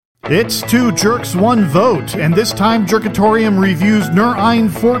It's 2 Jerks, 1 vote, and this time Jerkatorium reviews Nur Ein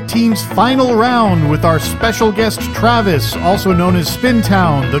 14's final round with our special guest Travis, also known as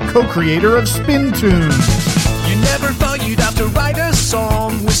Spintown, the co-creator of Spintoons. You never thought you'd have to write a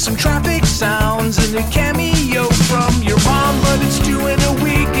song with some traffic sounds and a cameo from your mom, but it's due in a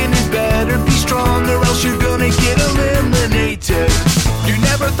week and it better be strong or else you're gonna get eliminated. You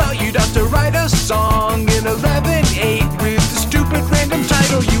never thought you'd have to write a song in 11/8 with the stupid random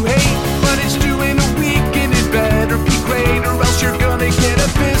title you hate, but it's due in a week and it better be great or else you're gonna get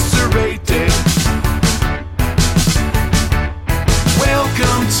eviscerated.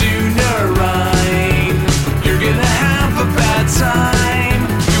 Welcome to Nur Ein. You're gonna have a bad time.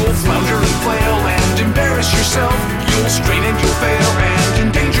 You'll flounder and flail and embarrass yourself. You'll strain and you'll fail and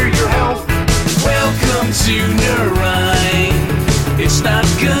endanger your health. Welcome to Nur Ein. It's not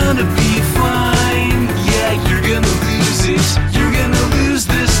gonna be fine. Yeah, you're gonna lose it. You're gonna lose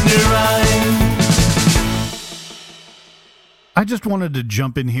this Nur Ein. I just wanted to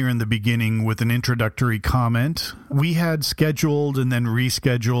jump in here in the beginning with an introductory comment. We had scheduled and then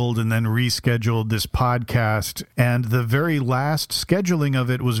rescheduled and then rescheduled this podcast, and the very last scheduling of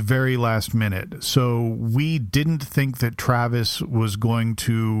it was very last minute. So we didn't think that Travis was going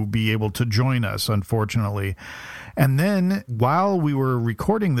to be able to join us, unfortunately. And then while we were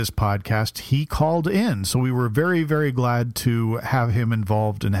recording this podcast, he called in. So we were very, very glad to have him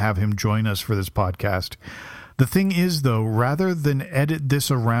involved and have him join us for this podcast. The thing is, though, rather than edit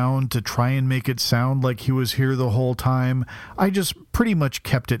this around to try and make it sound like he was here the whole time, I just pretty much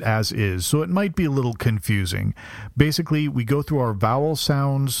kept it as is, so it might be a little confusing. Basically, we go through our vowel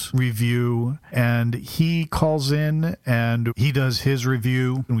sounds review, and he calls in, and he does his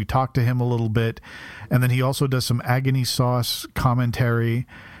review, and we talk to him a little bit, and then he also does some Agony Sauce commentary,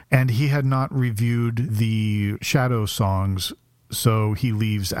 and he had not reviewed the Shadow songs, so he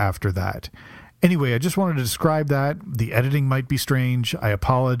leaves after that. Anyway, I just wanted to describe that. The editing might be strange. I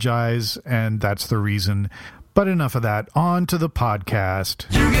apologize, and that's the reason. But enough of that. On to the podcast.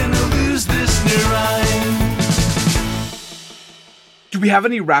 You're gonna lose this Nur Ein. Do we have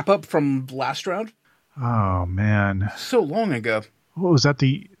any wrap-up from last round? Oh, man. So long ago. What was that?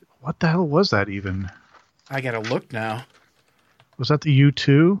 What the hell was that even? I gotta look now. Was that the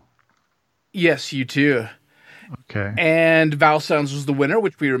U2? Yes, you too. Okay. And Vowel Sounds was the winner,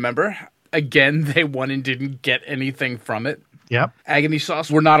 which we remember. Again, they won and didn't get anything from it. Yep. Agony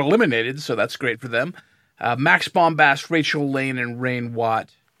Sauce were not eliminated, so that's great for them. Max Bombast, Rachel Lane, and Rain Watt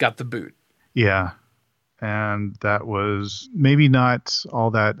got the boot. Yeah. And that was maybe not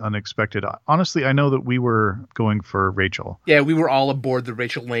all that unexpected. Honestly, I know that we were going for Rachel. Yeah, we were all aboard the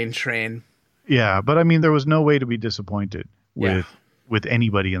Rachel Lane train. Yeah, but I mean, there was no way to be disappointed with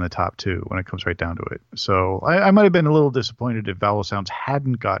anybody in the top 2 when it comes right down to it. So I might have been a little disappointed if Vowel Sounds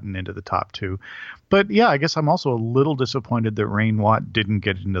hadn't gotten into the top 2. But yeah, I guess I'm also a little disappointed that Rain Watt didn't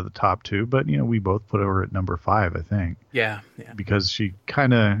get into the top 2. But, we both put her at number 5, I think. Yeah. Because she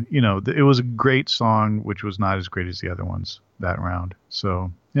kind of, it was a great song, which was not as great as the other ones that round.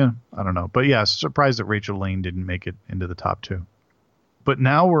 So, yeah, I don't know. But yeah, surprised that Rachel Lane didn't make it into the top 2. But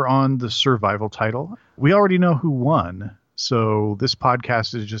now we're on the survival title. We already know who won. So this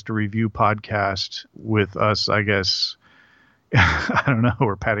podcast is just a review podcast with us, I guess. I don't know.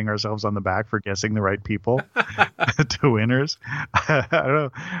 We're patting ourselves on the back for guessing the right people to winners. I don't know.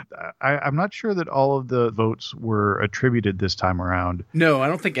 I'm not sure that all of the votes were attributed this time around. No, I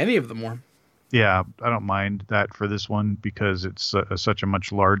don't think any of them were. Yeah, I don't mind that for this one because it's such a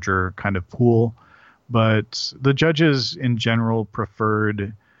much larger kind of pool. But the judges in general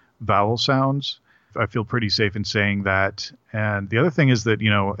preferred vowel sounds. I feel pretty safe in saying that. And the other thing is that,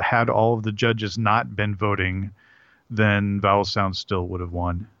 had all of the judges not been voting, then Vowel Sounds still would have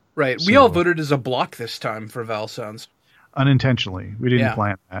won. Right. So, we all voted as a block this time for Vowel Sounds. Unintentionally. We didn't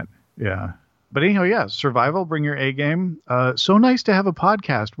plan that. Yeah. But anyhow, yeah, Survival, bring your A game. So nice to have a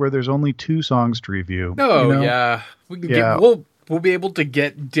podcast where there's only 2 songs to review. Oh, yeah. We can we'll be able to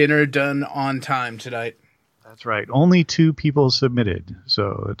get dinner done on time tonight. That's right. Only 2 people submitted.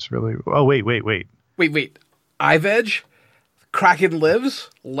 So it's really... Oh, wait. Wait. Iveg, Kraken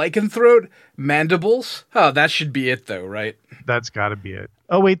Lives, Lycanthrope, Mandibles. Oh, that should be it, though, right? That's got to be it.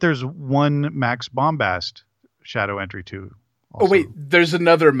 Oh, wait, there's one Max Bombast shadow entry, too. Also. Oh, wait, there's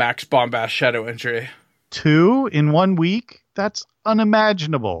another Max Bombast shadow entry. 2 in 1 week? That's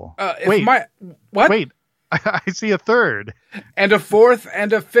unimaginable. Wait. What? Wait, I see a 3rd. And a 4th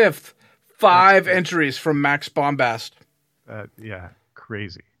and a 5th. 5 entries from Max Bombast. Yeah,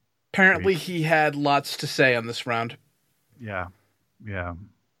 crazy. Apparently he had lots to say on this round. Yeah.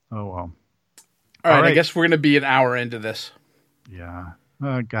 Oh, well. All right, I guess we're going to be an hour into this. Yeah.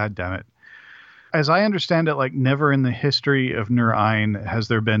 God damn it. As I understand it, like never in the history of Nur Ein has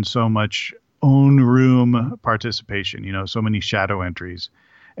there been so much own room participation, so many shadow entries.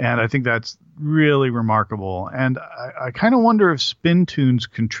 And I think that's really remarkable. And I kind of wonder if Spin Tunes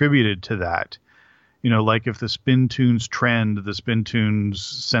contributed to that. Like if the Spin Tunes trend, the Spin Tunes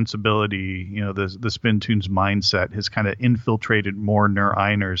sensibility, the Spin Tunes mindset has kind of infiltrated more Nur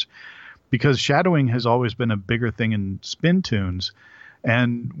Einers, because shadowing has always been a bigger thing in Spin Tunes.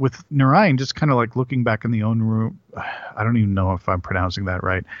 And with Nur Ein, just kind of like looking back in the Own Room, I don't even know if I'm pronouncing that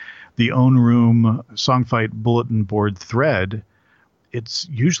right, the Own Room Songfight bulletin board thread, it's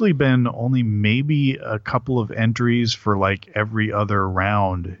usually been only maybe a couple of entries for like every other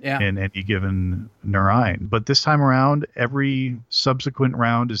round in any given Nur Ein. But this time around, every subsequent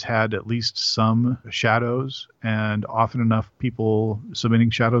round has had at least some shadows, and often enough people submitting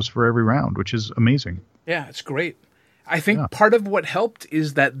shadows for every round, which is amazing. Yeah, it's great. I think part of what helped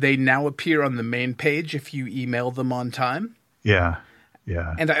is that they now appear on the main page if you email them on time. Yeah.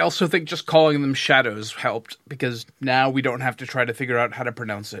 And I also think just calling them shadows helped, because now we don't have to try to figure out how to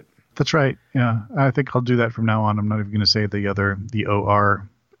pronounce it. That's right. Yeah. I think I'll do that from now on. I'm not even going to say the OR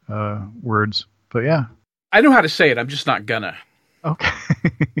words, but yeah. I know how to say it. I'm just not gonna. Okay.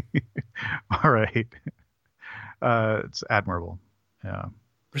 All right. It's admirable. Yeah.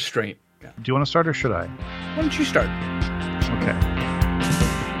 Restraint. Yeah. Do you want to start or should I? Why don't you start? Okay.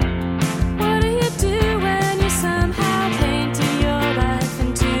 What do you do when you somehow painted your life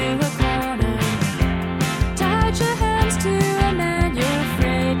into a corner? Tied your hands to a man you're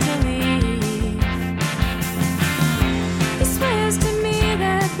afraid to leave. He swears to me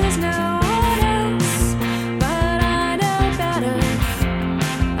that there's no one else, but I know better.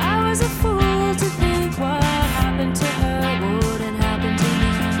 I was a fool to think what happened to her wouldn't happen to me.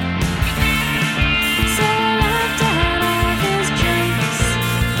 So I left out all his drinks,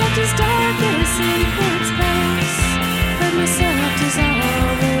 kept his darkest secrets close, heard myself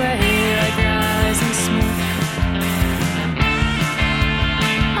dissolve away like rising smoke.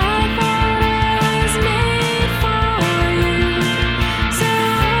 I thought I was made for you, so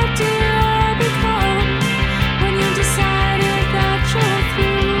what do I become when you decided that you're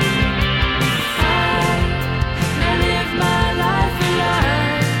through? I lived my life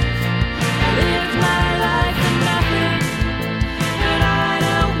alive, I lived my life for nothing, and I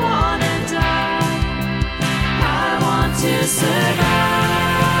don't want to die, I want to survive.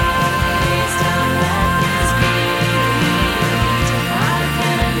 Please don't let this be the end. I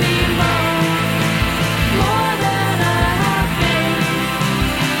can be more than I have been.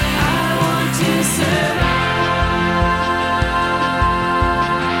 I want to survive.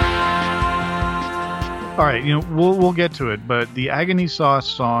 All right, we'll get to it, but the Agony Sauce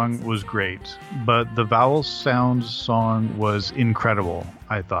song was great, but the Vowel Sounds song was incredible,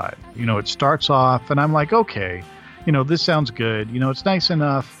 I thought. It starts off, and I'm like, okay, this sounds good. It's nice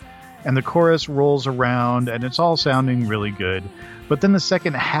enough, and the chorus rolls around, and it's all sounding really good. But then the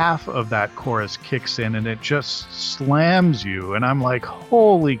second half of that chorus kicks in, and it just slams you, and I'm like,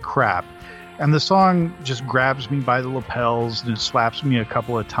 holy crap. And the song just grabs me by the lapels, and it slaps me a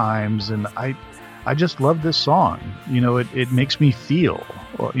couple of times, and I just love this song. It makes me feel,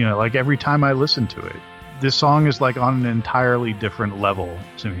 like every time I listen to it. This song is like on an entirely different level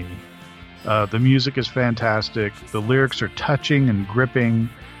to me. The music is fantastic. The lyrics are touching and gripping.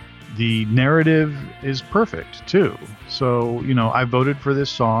 The narrative is perfect too. So, I voted for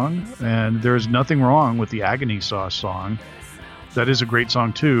this song, and there's nothing wrong with the Agony Sauce song. That is a great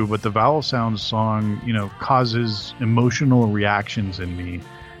song too, but the Vowel Sounds song, causes emotional reactions in me.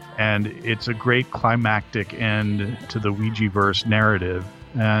 And it's a great climactic end to the Ouijaverse narrative.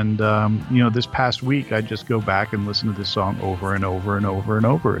 And, this past week, I just go back and listen to this song over and over and over and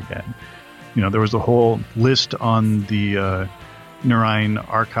over again. There was a whole list on the Nur Ein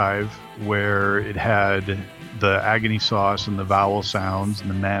archive where it had the Agony Sauce and the Vowel Sounds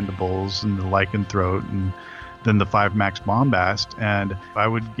and the Mandibles and the Lycanthrope and then the 5 Max Bombast, and I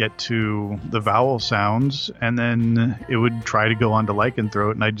would get to the Vowel Sounds, and then it would try to go on to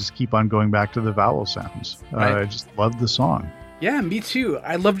Lycanthrope, and I'd just keep on going back to the Vowel Sounds. Right. I just loved the song. Yeah, me too.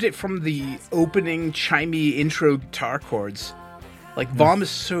 I loved it from the opening chimey intro guitar chords. Like, Vom is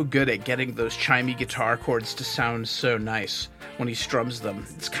so good at getting those chimey guitar chords to sound so nice when he strums them.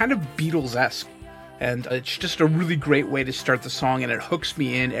 It's kind of Beatles-esque. And it's just a really great way to start the song, and it hooks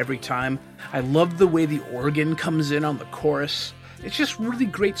me in every time. I love the way the organ comes in on the chorus. It's just really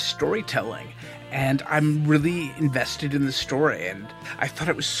great storytelling, and I'm really invested in the story, and I thought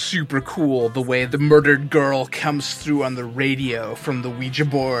it was super cool the way the murdered girl comes through on the radio from the Ouija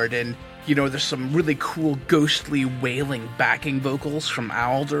board, and You know, there's some really cool ghostly wailing backing vocals from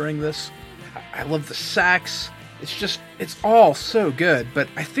Owl during this. I love the sax. It's all so good. But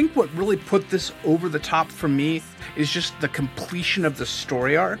I think what really put this over the top for me is just the completion of the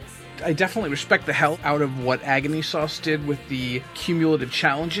story arc. I definitely respect the hell out of what Agony Sauce did with the cumulative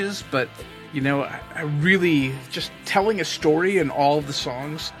challenges, but, you know, I really, just telling a story in all of the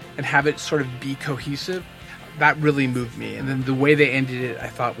songs and have it sort of be cohesive, that really moved me. And then the way they ended it, I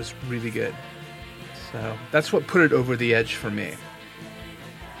thought was really good. So that's what put it over the edge for me.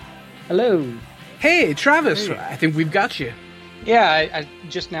 Hello. Hey, Travis, Hey. I think we've got you. Yeah, I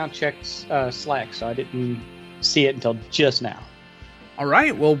just now checked Slack, so I didn't see it until just now. All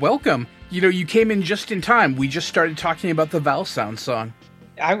right, well, welcome. You know, you came in just in time. We just started talking about the Vowel Sound song.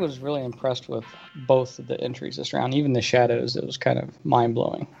 I was really impressed with both of the entries this round, even the shadows. It was kind of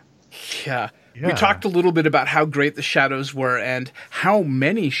mind-blowing. Yeah. We Yeah. talked a little bit about how great the shadows were and how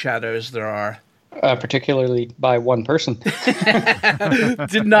many shadows there are. Particularly by one person.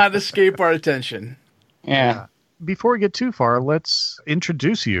 Did not escape our attention. Yeah. Before we get too far, let's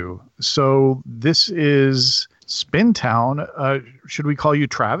introduce you. So this is Spin Town. Should we call you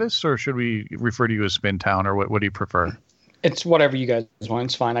Travis, or should we refer to you as Spin Town, or what do you prefer? It's whatever you guys want.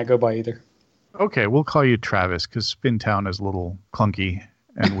 It's fine. I go by either. Okay, we'll call you Travis because Spin Town is a little clunky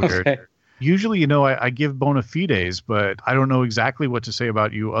and weird. Okay. Usually, you know, I give bona fides, but I don't know exactly what to say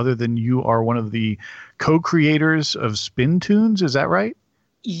about you other than you are one of the co-creators of Spin Tunes. Is that right?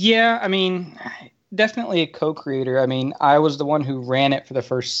 Yeah, I mean, definitely a co-creator. I mean, I was the one who ran it for the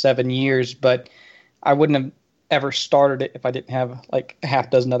first 7 years, but I wouldn't have ever started it if I didn't have like a half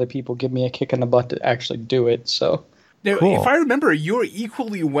dozen other people give me a kick in the butt to actually do it. So, Now, Cool. if I remember, you're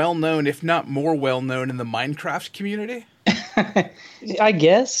equally well known, if not more well known, in the Minecraft community. I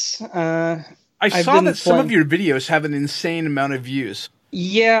guess. I I've saw been that some of playing- your videos have an insane amount of views.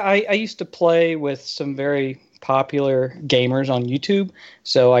 Yeah, I used to play with some very popular gamers on YouTube,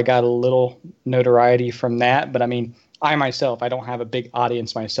 so I got a little notoriety from that. But I mean, I myself, I don't have a big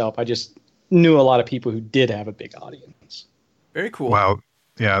audience myself. I just knew a lot of people who did have a big audience. Very cool. Wow.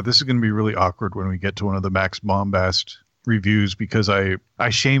 Yeah, this is going to be really awkward when we get to one of the Max Bombast reviews because I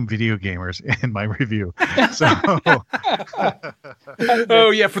shame video gamers in my review. So Oh,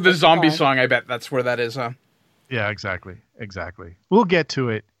 yeah, for the zombie fine. song, I bet that's where that is, huh? yeah, exactly. We'll get to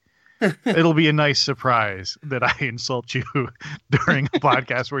it. It'll be a nice surprise that I insult you during a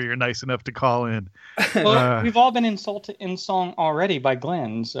podcast where you're nice enough to call in. Well, we've all been insulted in song already by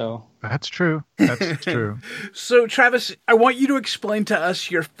Glenn, so That's true. That's true. So, Travis, I want you to explain to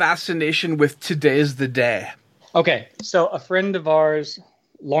us your fascination with Today's the Day. okay. So a friend of ours,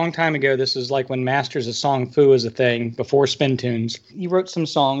 long time ago, this is like when Masters of Song Fu was a thing before Spin Tunes. He wrote some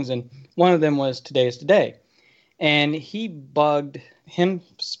songs, and one of them was Today is Today. And he bugged him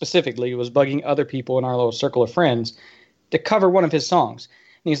specifically, was bugging other people in our little circle of friends to cover one of his songs.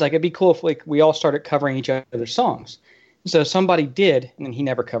 And he's like, it'd be cool if like we all started covering each other's songs. So somebody did, and then he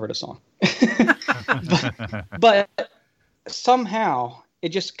never covered a song. but somehow it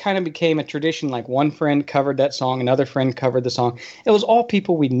just kind of became a tradition. Like one friend covered that song, another friend covered the song. It was all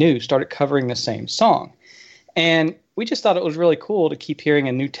people we knew started covering the same song. And we just thought it was really cool to keep hearing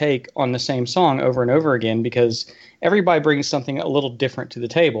a new take on the same song over and over again because everybody brings something a little different to the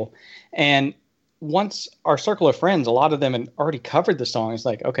table. And once our circle of friends, a lot of them had already covered the song. It's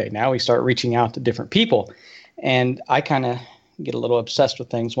like, okay, now we start reaching out to different people. And I kind of get a little obsessed with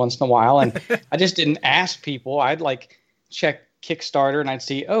things once in a while. And I just didn't ask people. I'd like check Kickstarter and I'd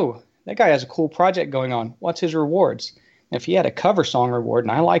see, oh, that guy has a cool project going on. What's his rewards? If he had a cover song reward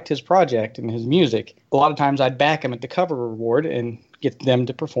and I liked his project and his music, a lot of times I'd back him at the cover reward and get them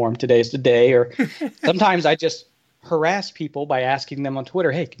to perform Today's the Day. Or sometimes I just harass people by asking them on Twitter,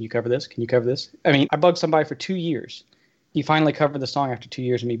 hey, can you cover this? Can you cover this? I mean, I bugged somebody for 2 years. He finally covered the song after 2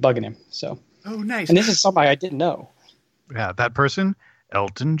 years of me bugging him. So, Oh, nice. and this is somebody I didn't know. Yeah, that person,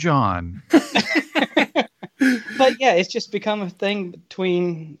 Elton John. But yeah, it's just become a thing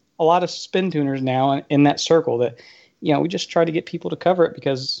between a lot of spin tuners now in that circle that, you know, we just try to get people to cover it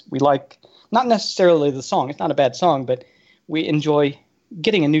because we like, not necessarily the song. It's not a bad song, but we enjoy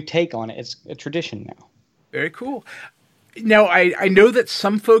getting a new take on it. It's a tradition now. Very cool. Now, I know that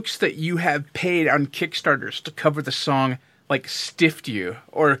some folks that you have paid on Kickstarters to cover the song, like, stiffed you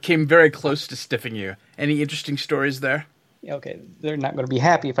or came very close to stiffing you. Any interesting stories there? Yeah, okay, they're not going to be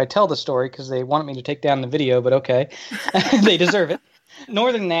happy if I tell the story because they wanted me to take down the video, but okay. They deserve it.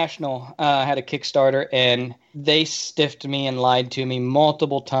 Northern National had a Kickstarter, and they stiffed me and lied to me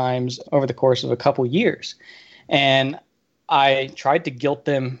multiple times over the course of a couple years. And I tried to guilt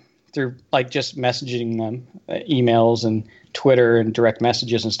them through, like, just messaging them emails and Twitter and direct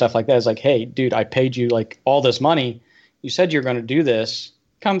messages and stuff like that. It's like, hey, dude, I paid you like all this money. You said you're going to do this.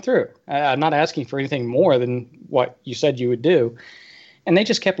 Come through. I'm not asking for anything more than what you said you would do. And they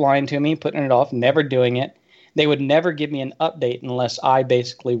just kept lying to me, putting it off, never doing it. They would never give me an update unless I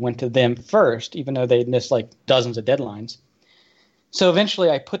basically went to them first, even though they'd missed like dozens of deadlines. So eventually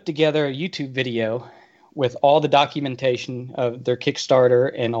I put together a YouTube video with all the documentation of their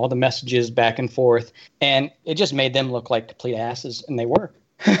Kickstarter and all the messages back and forth. And it just made them look like complete asses, and they were.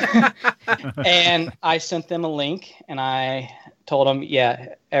 And I sent them a link, and I told them,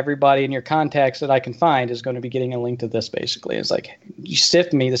 yeah, everybody in your contacts that I can find is going to be getting a link to this, basically. It's like, you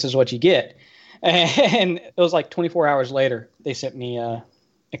sift me, this is what you get. And it was like 24 hours later, they sent me a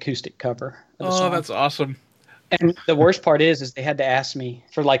acoustic cover of the song. That's awesome. And the worst part is they had to ask me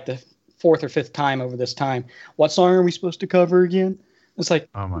for like the fourth or fifth time over this time, what song are we supposed to cover again? It's like,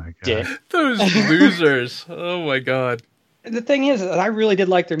 Oh my god. dick. Those losers. Oh my god. The thing is that I really did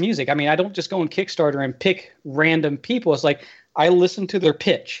like their music. I mean, I don't just go on Kickstarter and pick random people. It's like I listen to their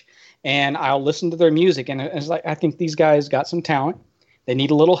pitch and I'll listen to their music. And it's like, I think these guys got some talent. They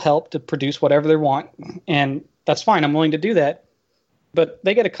need a little help to produce whatever they want. And that's fine. I'm willing to do that. But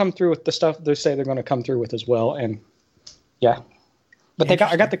they got to come through with the stuff they say they're going to come through with as well. And yeah, but I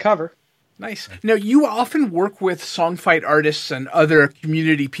got the cover. Nice. Now, you often work with Songfight artists and other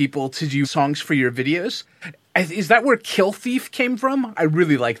community people to do songs for your videos. Is that where Kill Thief came from? I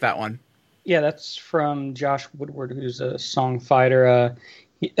really like that one. Yeah, that's from Josh Woodward, who's a song fighter.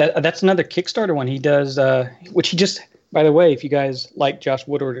 That's another Kickstarter one he does, which he just, by the way, if you guys like Josh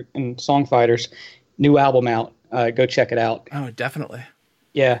Woodward and Song Fighters, new album out, go check it out. Oh, definitely.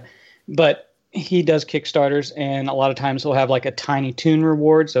 Yeah, but he does Kickstarters, and a lot of times he'll have like a tiny tune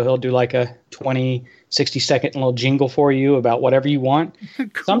reward, so he'll do like a 20, 60-second little jingle for you about whatever you want.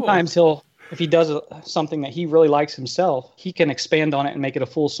 Cool. Sometimes if he does something that he really likes himself, he can expand on it and make it a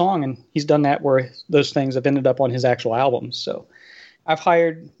full song, and he's done that where those things have ended up on his actual albums. So I've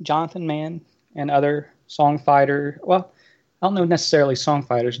hired Jonathan Mann and other songfighter. Well, I don't know necessarily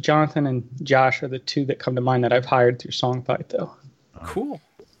songfighters. Jonathan and Josh are the two that come to mind that I've hired through Songfight, though. Cool.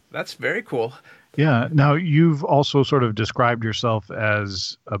 That's very cool. Yeah. Now, you've also sort of described yourself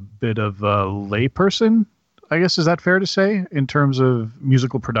as a bit of a layperson, I guess. Is that fair to say, in terms of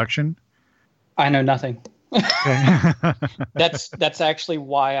musical production? I know nothing. Okay. That's actually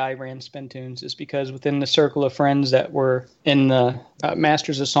why I ran Spin Tunes, is because within the circle of friends that were in the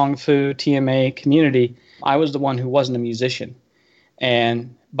Masters of Song Fu TMA community, I was the one who wasn't a musician.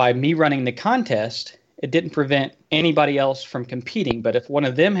 And by me running the contest, it didn't prevent anybody else from competing. But if one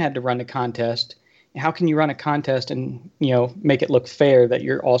of them had to run the contest, how can you run a contest and, make it look fair that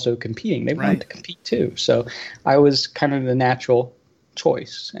you're also competing? They wanted to compete too. So I was kind of the natural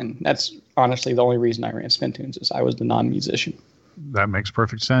choice. And that's honestly the only reason I ran Spin Tunes, is I was the non-musician. That makes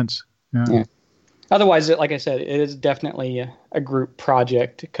perfect sense. Yeah. Otherwise, like I said, it is definitely a group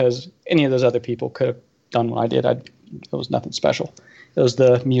project, because any of those other people could have done what I did. It was nothing special. It was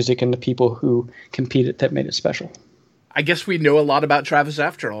the music and the people who competed that made it special. I guess we know a lot about Travis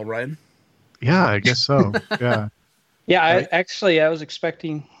after all, Ryan. Yeah, I guess so. Yeah. Yeah, right. I was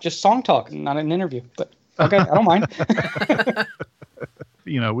expecting just song talk, not an interview. But okay, I don't mind.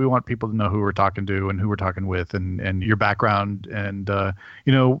 We want people to know who we're talking to and who we're talking with, and your background, and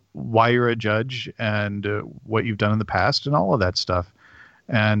why you're a judge, and what you've done in the past, and all of that stuff.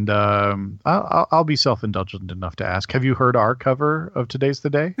 And I'll be self-indulgent enough to ask, have you heard our cover of Today's the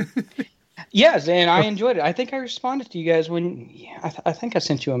Day? Yes, and I enjoyed it. I think I responded to you guys when I think I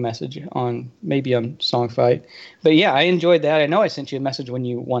sent you a message on Songfight. But yeah, I enjoyed that. I know I sent you a message when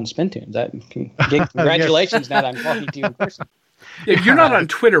you won Spin Tunes. Congratulations. Now that I'm talking to you in person. Yeah, you're not on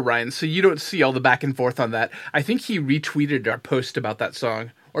Twitter, Ryan, so you don't see all the back and forth on that. I think he retweeted our post about that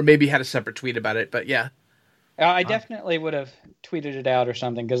song, or maybe had a separate tweet about it, but yeah. I definitely would have tweeted it out or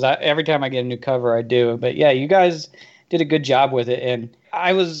something, because every time I get a new cover, I do. But yeah, you guys did a good job with it, and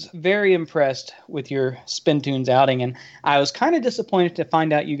I was very impressed with your Spin Tunes outing, and I was kind of disappointed to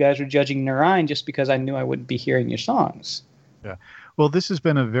find out you guys were judging Narayan, just because I knew I wouldn't be hearing your songs. Yeah. Well, this has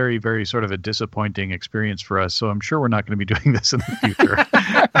been a very, very sort of a disappointing experience for us, so I'm sure we're not going to be doing this in the future.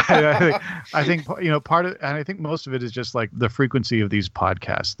 I think part of, and I think most of it is just like the frequency of these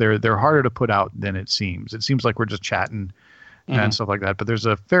podcasts. They're harder to put out than it seems. It seems like we're just chatting and stuff like that, but there's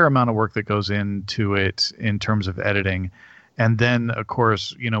a fair amount of work that goes into it in terms of editing. And then, of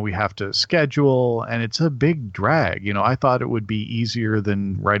course, we have to schedule, and it's a big drag. I thought it would be easier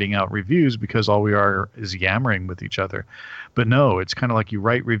than writing out reviews because all we are is yammering with each other. But no, it's kind of like you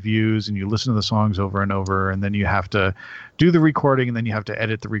write reviews and you listen to the songs over and over, and then you have to do the recording, and then you have to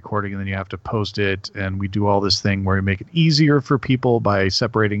edit the recording, and then you have to post it. And we do all this thing where we make it easier for people by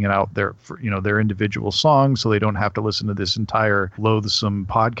separating it out their individual songs, so they don't have to listen to this entire loathsome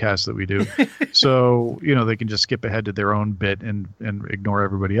podcast that we do. So, they can just skip ahead to their own bit and ignore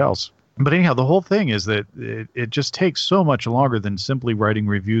everybody else. But anyhow, the whole thing is that it just takes so much longer than simply writing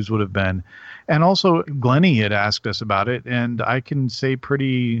reviews would have been. And also, Glennie had asked us about it, and I can say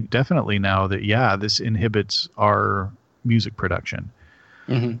pretty definitely now that, yeah, this inhibits our music production.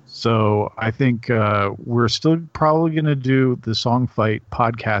 Mm-hmm. So I think we're still probably going to do the Song Fight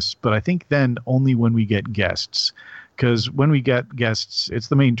podcasts, but I think then only when we get guests. Because when we get guests, it's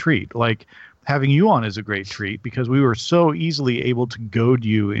the main treat. Like, having you on is a great treat because we were so easily able to goad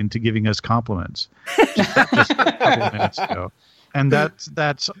you into giving us compliments just a couple of minutes ago. And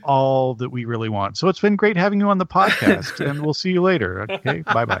that's all that we really want. So it's been great having you on the podcast, and we'll see you later. Okay,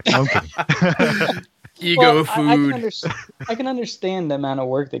 bye-bye. Okay. Ego food. I can understand the amount of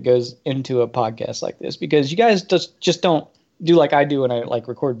work that goes into a podcast like this because you guys just don't do like I do when I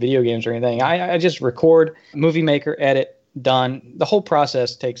record video games or anything. I just record, Movie Maker, edit, done. The whole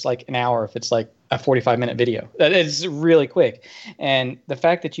process takes an hour if it's a 45-minute video. It's really quick. And the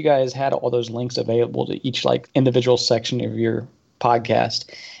fact that you guys had all those links available to each individual section of your podcast,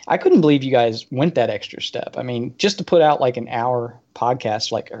 I couldn't believe you guys went that extra step. I mean, just to put out an hour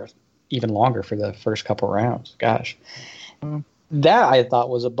podcast, or even longer for the first couple rounds. Gosh. That I thought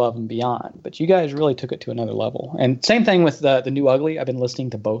was above and beyond, but you guys really took it to another level. And same thing with the New Ugly. I've been listening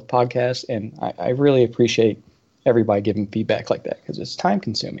to both podcasts, and I really appreciate everybody giving feedback like that because it's time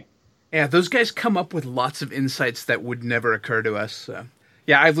consuming. Yeah, those guys come up with lots of insights that would never occur to us. So.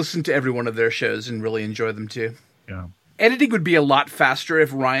 Yeah, I've listened to every one of their shows and really enjoy them too. Yeah. Editing would be a lot faster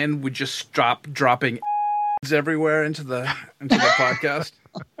if Ryan would just stop dropping everywhere into the podcast.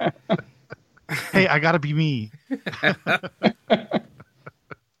 Hey, I gotta be me.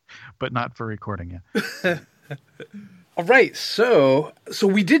 But not for recording it. All right, so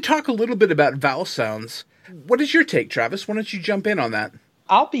we did talk a little bit about vowel sounds. What is your take, Travis? Why don't you jump in on that?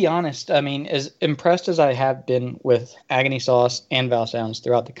 I'll be honest. I mean, as impressed as I have been with Agony Sauce and vowel sounds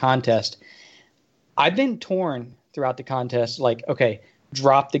throughout the contest, I've been torn throughout the contest. Okay,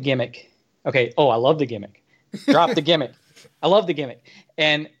 drop the gimmick. Okay, I love the gimmick. Drop the gimmick. I love the gimmick.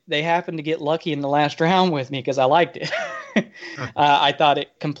 And they happened to get lucky in the last round with me because I liked it. I thought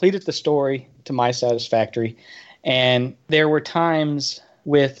it completed the story to my satisfactory. And there were times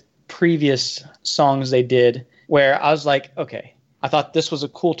with previous songs they did where I was like, okay, I thought this was a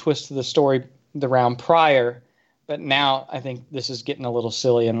cool twist to the story the round prior, but now I think this is getting a little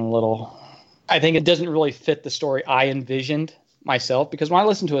silly and I think it doesn't really fit the story I envisioned myself, because when I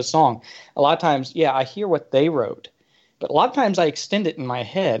listen to a song, a lot of times, I hear what they wrote, but a lot of times I extend it in my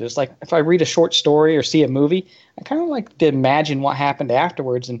head. It's like if I read a short story or see a movie, I kind of like to imagine what happened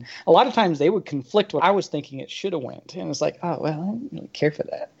afterwards, and a lot of times they would conflict what I was thinking it should have went, and it's like, oh, well, I don't really care for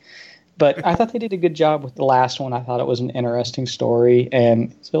that. But I thought they did a good job with the last one. I thought it was an interesting story,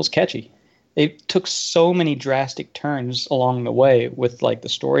 and it was catchy. They took so many drastic turns along the way with the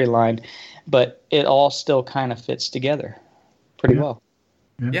storyline, but it all still kind of fits together pretty well.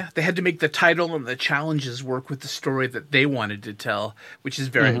 Yeah, they had to make the title and the challenges work with the story that they wanted to tell, which is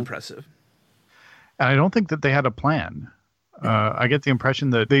very impressive. And I don't think that they had a plan. I get the impression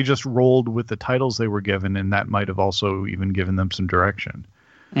that they just rolled with the titles they were given, and that might have also even given them some direction.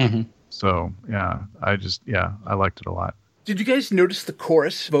 Mm-hmm. So, I liked it a lot. Did you guys notice the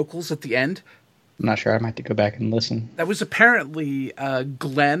chorus vocals at the end? I'm not sure. I might have to go back and listen. That was apparently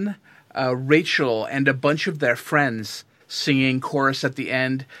Glenn, Rachel, and a bunch of their friends singing chorus at the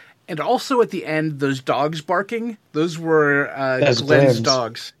end. And also at the end, those dogs barking, those were Glenn's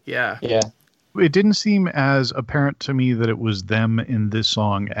dogs. Yeah. Yeah. It didn't seem as apparent to me that it was them in this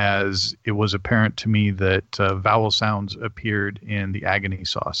song as it was apparent to me that vowel sounds appeared in the Agony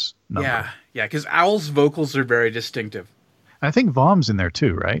Sauce number. Yeah, because Owl's vocals are very distinctive. I think Vom's in there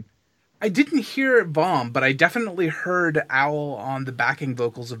too, right? I didn't hear Vom, but I definitely heard Owl on the backing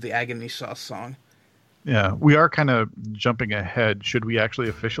vocals of the Agony Sauce song. Yeah, we are kind of jumping ahead. Should we actually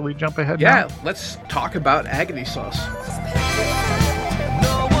officially jump ahead now? Yeah, let's talk about Agony Sauce.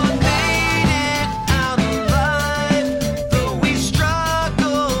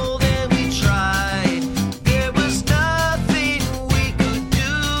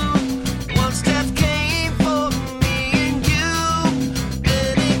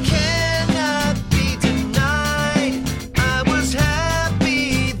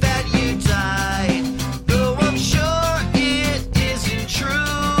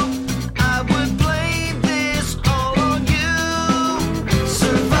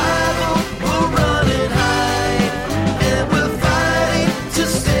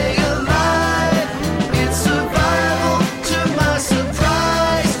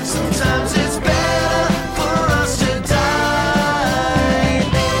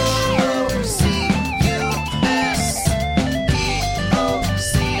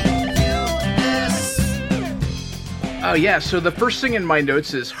 Oh yeah, so the first thing in my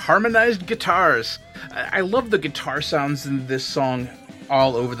notes is harmonized guitars. I love the guitar sounds in this song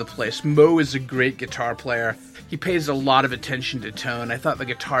all over the place. Mo is a great guitar player. He pays a lot of attention to tone. I thought the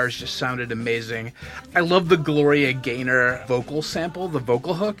guitars just sounded amazing. I love the Gloria Gaynor vocal sample, the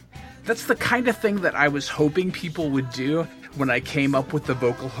vocal hook. That's the kind of thing that I was hoping people would do when I came up with the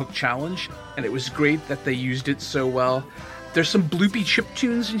vocal hook challenge, and it was great that they used it so well. There's some bloopy chip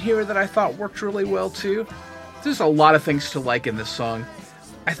tunes in here that I thought worked really well too. There's a lot of things to like in this song.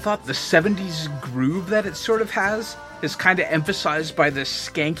 I thought the 70s groove that it sort of has is kind of emphasized by this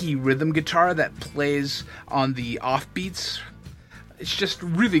skanky rhythm guitar that plays on the offbeats. It's just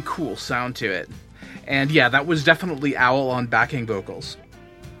really cool sound to it. And yeah, that was definitely Owl on backing vocals.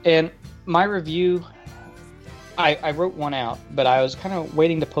 And my review, I wrote one out, but I was kind of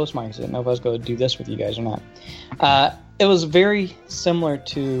waiting to post mine because I didn't know if I was going to do this with you guys or not. It was very similar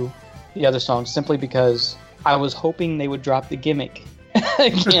to the other songs simply because I was hoping they would drop the gimmick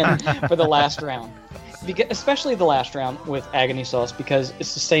again for the last round. Especially the last round with Agony Sauce, because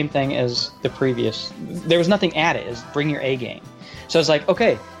it's the same thing as the previous. There was nothing added. It's bring your A game. So it's like,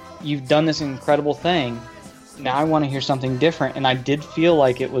 okay, you've done this incredible thing. Now I want to hear something different. And I did feel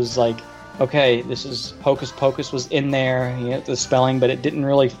like it was like, okay, this is Hocus Pocus was in there, you know, the spelling, but it didn't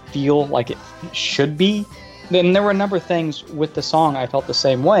really feel like it should be. Then there were a number of things with the song I felt the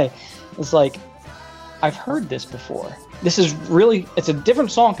same way. It's like, I've heard this before. This is really, it's a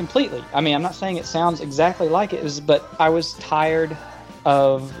different song completely. I mean, I'm not saying it sounds exactly like it, but I was tired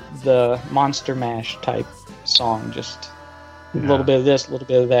of the Monster Mash type song. Just a little bit of this, a little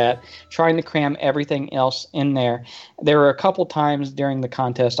bit of that, trying to cram everything else in there. There were a couple times during the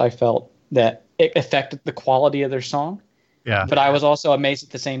contest I felt that it affected the quality of their song. Yeah. But I was also amazed at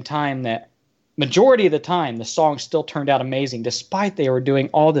the same time that majority of the time the song still turned out amazing despite they were doing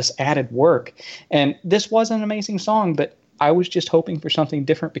all this added work. And this was an amazing song, but I was just hoping for something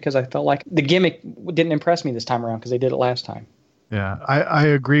different because I felt like the gimmick didn't impress me this time around because they did it last time. Yeah, I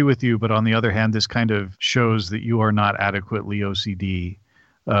agree with you, but on the other hand, this kind of shows that you are not adequately OCD.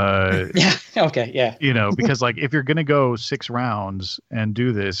 Yeah, okay, yeah. You know, because like if you're going to go 6 rounds and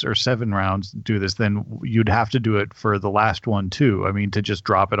do this, or 7 rounds do this, then you'd have to do it for the last one too. I mean, to just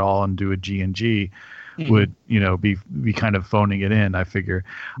drop it all and do a G and G would, you know, be kind of phoning it in, I figure.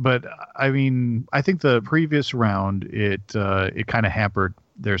 But I mean, I think the previous round it kind of hampered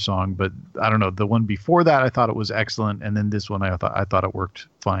their song, but I don't know, the one before that I thought it was excellent, and then this one I thought it worked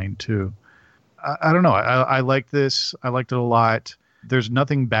fine too. I don't know. I like this. I liked it a lot. There's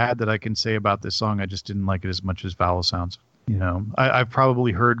nothing bad that I can say about this song. I just didn't like it as much as Vowel Sounds. You know, I've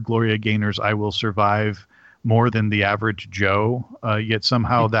probably heard Gloria Gaynor's "I Will Survive" more than the average Joe. Yet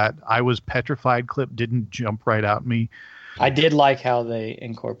somehow that "I Was Petrified" clip didn't jump right out me. I did like how they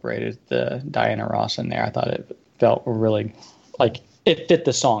incorporated the Diana Ross in there. I thought it felt really like it fit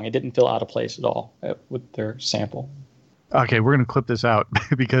the song. It didn't feel out of place at all with their sample. Okay, we're going to clip this out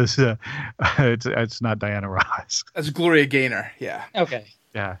because it's not Diana Ross. That's Gloria Gaynor, yeah. Okay.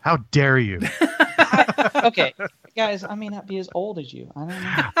 Yeah, how dare you? Okay, guys, I may not be as old as you. I don't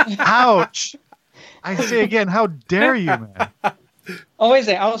know. Ouch! I say again, how dare you, man? Oh, wait a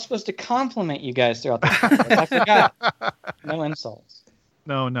second. I was supposed to compliment you guys throughout the podcast. I forgot. No insults.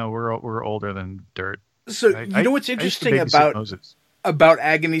 No, we're older than dirt. So you know what's interesting about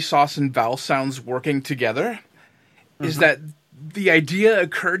Agony Sauce and Vowel Sounds working together is that the idea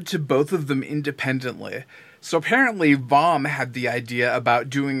occurred to both of them independently. So apparently Vom had the idea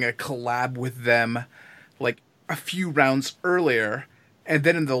about doing a collab with them like a few rounds earlier, and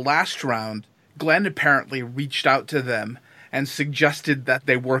then in the last round, Glenn apparently reached out to them and suggested that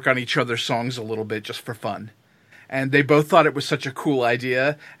they work on each other's songs a little bit just for fun. And they both thought it was such a cool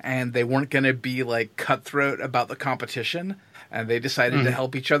idea, and they weren't going to be like cutthroat about the competition. And they decided to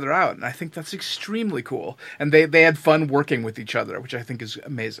help each other out. And I think that's extremely cool. And they had fun working with each other, which I think is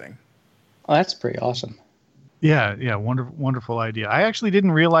amazing. Oh, that's pretty awesome. Yeah, wonderful idea. I actually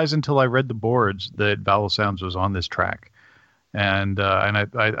didn't realize until I read the boards that Vowel Sounds was on this track. And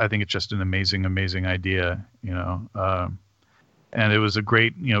I think it's just an amazing idea, you know. And it was a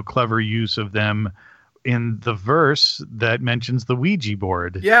great, you know, clever use of them in the verse that mentions the Ouija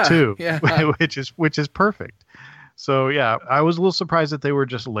board too, which is perfect. So yeah, I was a little surprised that they were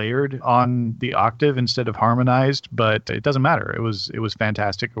just layered on the octave instead of harmonized, but it doesn't matter. It was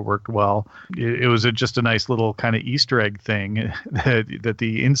fantastic. It worked well. It was just a nice little kind of Easter egg thing that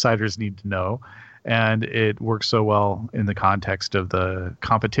the insiders need to know, and it works so well in the context of the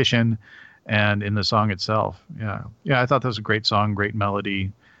competition and in the song itself. Yeah, I thought that was a great song, great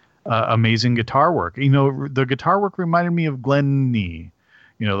melody, amazing guitar work. You know, the guitar work reminded me of Glenn Nee.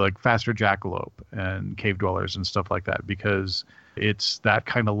 like Faster Jackalope and Cave Dwellers and stuff like that, because it's that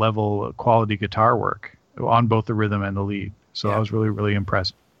kind of level of quality guitar work on both the rhythm and the lead. So I was really, really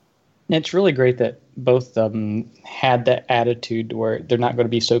impressed. It's really great that both of them had that attitude where they're not going to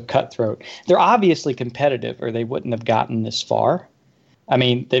be so cutthroat. They're obviously competitive, or they wouldn't have gotten this far. I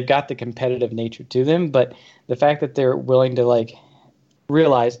mean, they've got the competitive nature to them, but the fact that they're willing to like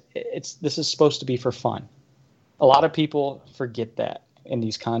realize this is supposed to be for fun. A lot of people forget that in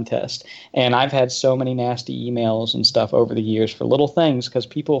these contests, and I've had so many nasty emails and stuff over the years for little things because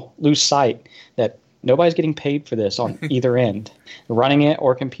people lose sight that nobody's getting paid for this on either end, running it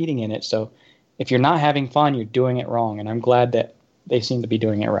or competing in it. So if you're not having fun, you're doing it wrong. And I'm glad that they seem to be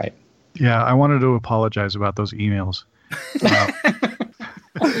doing it right. Yeah, I wanted to apologize about those emails.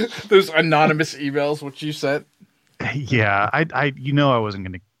 Those anonymous emails, which you sent. Yeah, I wasn't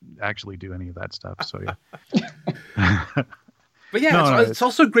going to actually do any of that stuff. So yeah. But yeah, it's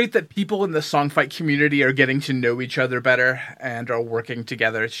also great that people in the Songfight community are getting to know each other better and are working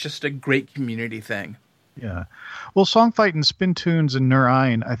together. It's just a great community thing. Yeah. Well, Songfight and Spin Tunes and Nur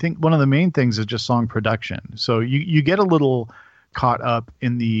Ein, I think one of the main things is just song production. So you get a little caught up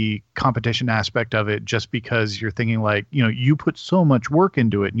in the competition aspect of it just because you're thinking like, you put so much work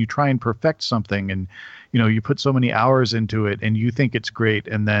into it and you try and perfect something and, you put so many hours into it and you think it's great.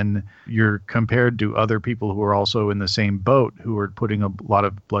 And then you're compared to other people who are also in the same boat, who are putting a lot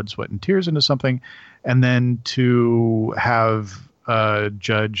of blood, sweat, and tears into something. And then to have a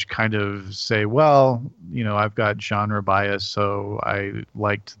judge kind of say, well, I've got genre bias, so I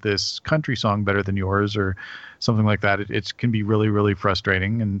liked this country song better than yours or something like that. It can be really, really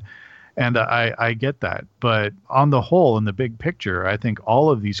frustrating. And I get that. But on the whole, in the big picture, I think all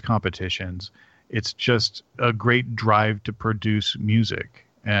of these competitions, it's just a great drive to produce music.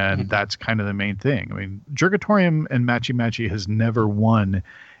 And that's kind of the main thing. I mean, Jurgatorium and Matchy Matchy has never won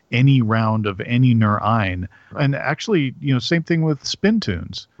any round of any Nur Ein. And actually, same thing with Spin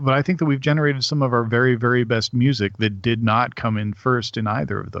Tunes. But I think that we've generated some of our very, very best music that did not come in first in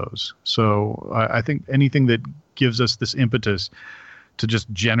either of those. So I think anything that gives us this impetus to just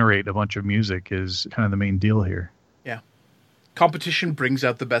generate a bunch of music is kind of the main deal here. Yeah. Competition brings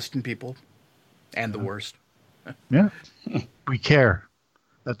out the best in people and the worst. Yeah. We care.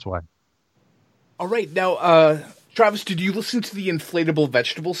 That's why. All right. Now, Travis, did you listen to the Inflatable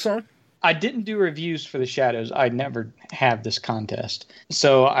Vegetable song? I didn't do reviews for the Shadows. I never have this contest.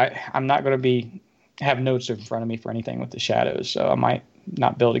 So I'm not going to have notes in front of me for anything with the Shadows. So I might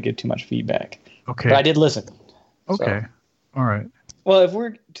not be able to give too much feedback. Okay. But I did listen. Okay. So. All right. Well, if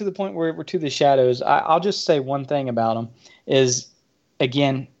we're to the point where we're to the Shadows, I'll just say one thing about them is,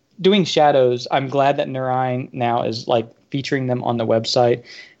 again, doing Shadows, I'm glad that Nur Ein now is like featuring them on the website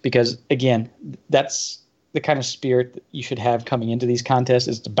because, again, that's the kind of spirit that you should have coming into these contests.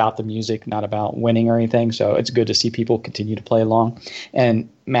 It's about the music, not about winning or anything. So it's good to see people continue to play along. And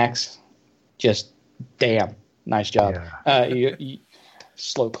Max, just damn, nice job. Yeah. You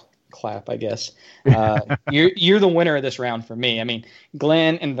slow clap, I guess. You're the winner of this round for me. I mean,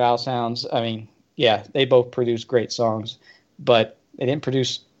 Glenn and Val Sounds, I mean, yeah, they both produced great songs, but they didn't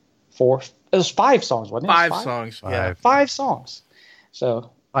produce it was 5 songs, wasn't it? Five songs. Yeah. 5 songs.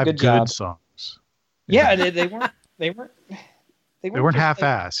 So 5 good job. songs. Yeah, they weren't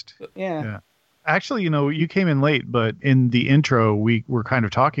half-assed. Yeah. Actually, you came in late, but in the intro, we were kind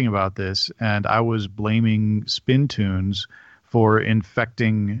of talking about this, and I was blaming Spin Tunes for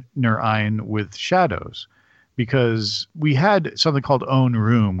infecting Nur Ein with Shadows, because we had something called Own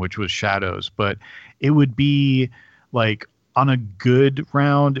Room, which was Shadows, but it would be like on a good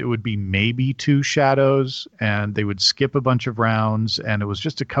round, it would be maybe 2 Shadows, and they would skip a bunch of rounds, and it was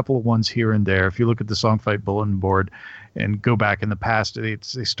just a couple of ones here and there. If you look at the Songfight bulletin board and go back in the past, they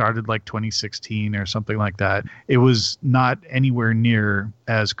started like 2016 or something like that. It was not anywhere near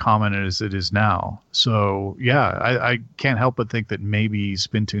as common as it is now. So, yeah, I can't help but think that maybe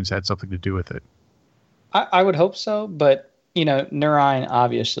Spin Tunes had something to do with it. I would hope so, but Nur Ein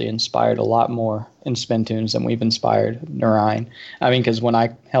obviously inspired a lot more in Spin Tunes than we've inspired Nur Ein. I mean, because when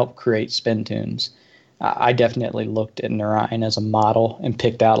I helped create Spin Tunes, I definitely looked at Nur Ein as a model and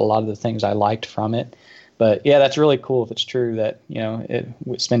picked out a lot of the things I liked from it. But yeah, that's really cool if it's true that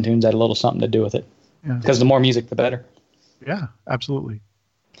Spin Tunes had a little something to do with it. Because the more music, the better. Yeah, absolutely.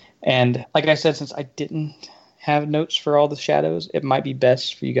 And like I said, since I didn't have notes for all the Shadows, it might be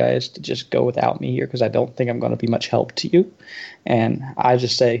best for you guys to just go without me here because I don't think I'm going to be much help to you. And I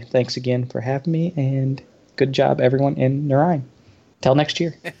just say thanks again for having me, and good job, everyone in Nur Ein. Till next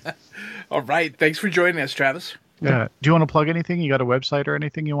year. All right. Thanks for joining us, Travis. Yeah. Do you want to plug anything? You got a website or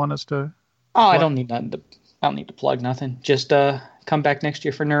anything you want us to? Oh, I don't need nothing to I don't need to plug nothing. Just come back next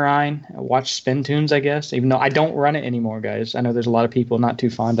year for Nurine. Watch Spin Tunes, I guess. Even though I don't run it anymore, guys. I know there's a lot of people not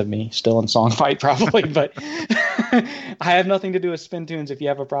too fond of me still in Song Fight, probably, but I have nothing to do with Spin Tunes if you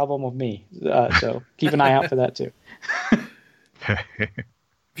have a problem with me. So keep an eye out for that too.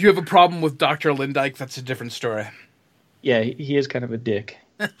 If you have a problem with Dr. Lindike, that's a different story. Yeah, he is kind of a dick.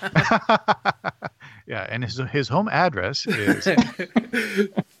 Yeah, and his home address is...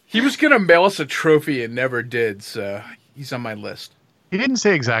 He was going to mail us a trophy and never did, so he's on my list. He didn't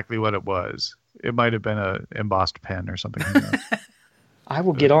say exactly what it was. It might have been an embossed pen or something. Who knows? I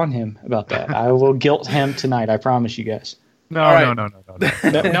will get on him about that. I will guilt him tonight. I promise you guys. No, All right.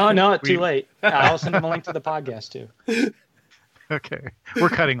 no. Too late. I'll send him a link to the podcast too. Okay, we're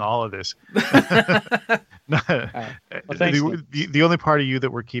cutting all of this. Well, thanks, the only part of you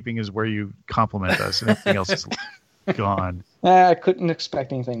that we're keeping is where you compliment us, and everything else is gone. I couldn't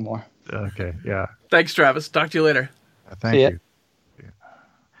expect anything more. Okay, yeah. Thanks, Travis. Talk to you later. Thank you. Yeah.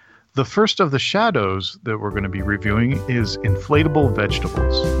 The first of the shadows that we're going to be reviewing is Inflatable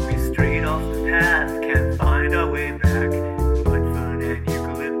Vegetables. We strayed off the path, can't find our way back. Mud fern and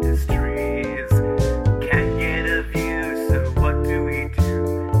eucalyptus trees. Can't get a view, so what do we do?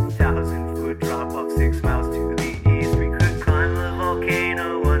 1,000-foot drop off 6 miles to the east. We could climb the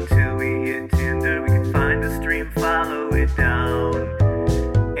volcano until we hit tinder. We could find a stream, follow it down.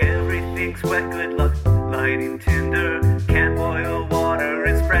 Everything's wet, good luck lighting tinder. Can't boil water,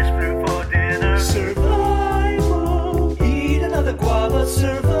 it's fresh fruit for dinner. Survival, eat another guava.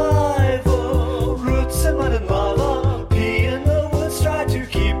 Survival, roots and mud and lava. Pee in the woods, try to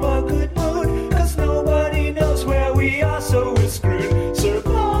keep a good mood. Cause nobody knows where we are, so we're screwed.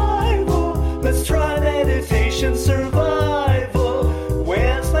 Survival, let's try meditation. Survival,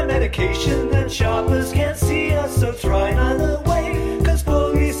 where's my medication? Then shoppers can't see us, so try another way. Cause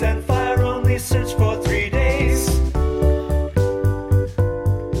police and fire only search for 3 days.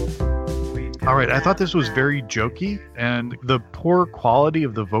 All right, I thought this was very jokey, and the poor quality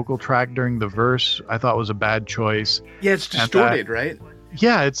of the vocal track during the verse I thought was a bad choice. Yeah, it's distorted, right?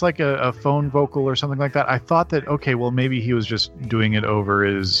 Yeah, it's like a phone vocal or something like that. I thought that, okay, well, maybe he was just doing it over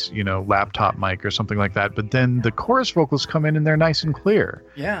his, laptop mic or something like that. But then the chorus vocals come in and they're nice and clear.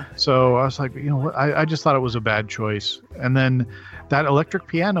 Yeah. So I was like, I just thought it was a bad choice. And then that electric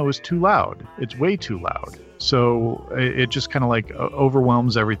piano is too loud. It's way too loud. So it just kind of like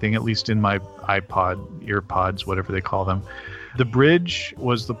overwhelms everything, at least in my iPod, earpods, whatever they call them. The bridge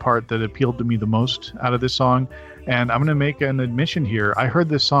was the part that appealed to me the most out of this song. And I'm going to make an admission here. I heard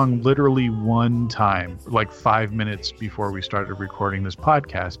this song literally one time, like 5 minutes before we started recording this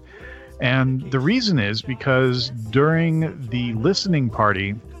podcast. And the reason is because during the listening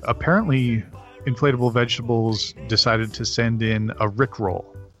party, apparently Inflatable Vegetables decided to send in a Rickroll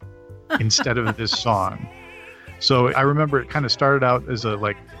instead of this song. So I remember it kind of started out as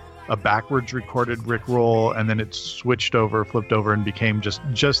a backwards recorded Rickroll, and then it flipped over and became just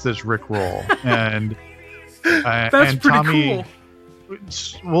this Rickroll. And That's and pretty Tommy, cool.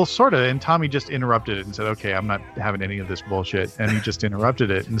 Well, sort of. And Tommy just interrupted it and said, okay, I'm not having any of this bullshit. And he just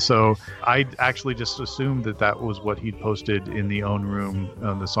interrupted it. And so I actually just assumed that was what he'd posted in the own room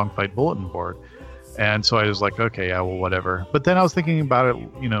on the Song Fight bulletin board. And so I was like, okay, yeah, well, whatever. But then I was thinking about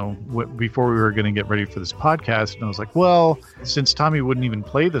it, before we were going to get ready for this podcast. And I was like, well, since Tommy wouldn't even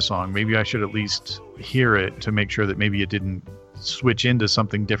play the song, maybe I should at least hear it to make sure that maybe it didn't switch into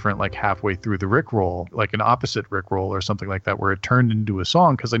something different, like halfway through the Rickroll, like an opposite Rickroll or something like that, where it turned into a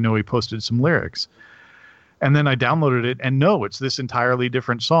song, because I know he posted some lyrics. And then I downloaded it, and no, it's this entirely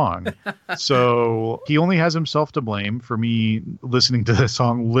different song. So he only has himself to blame for me listening to this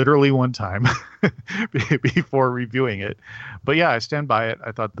song literally one time before reviewing it. But yeah, I stand by it.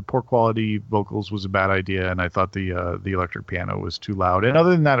 I thought the poor quality vocals was a bad idea, and I thought the electric piano was too loud. And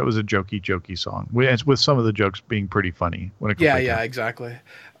other than that, it was a jokey song, with some of the jokes being pretty funny. When it comes Exactly.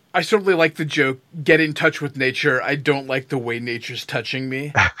 I certainly like the joke, get in touch with nature. I don't like the way nature's touching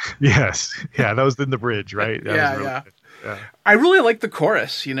me. Yes. Yeah, that was in the bridge, right? That was really good. Yeah. I really like the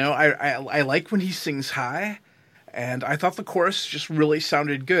chorus, I like when he sings high, and I thought the chorus just really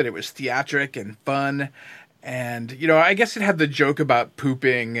sounded good. It was theatric and fun, and, I guess it had the joke about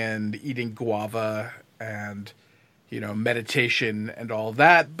pooping and eating guava and, meditation and all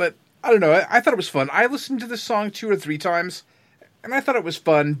that, but I don't know, I thought it was fun. I listened to this song 2 or 3 times, and I thought it was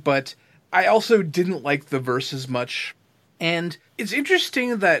fun, but I also didn't like the verses much. And it's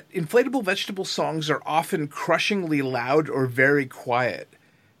interesting that Inflatable Vegetable songs are often crushingly loud or very quiet.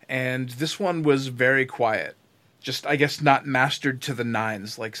 And this one was very quiet. Just, I guess, not mastered to the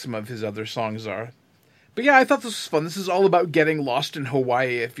nines like some of his other songs are. But yeah, I thought this was fun. This is all about getting lost in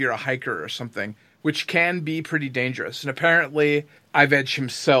Hawaii if you're a hiker or something. which can be pretty dangerous. And apparently, Ivedge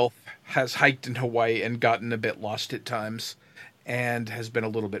himself has hiked in Hawaii and gotten a bit lost at times and has been a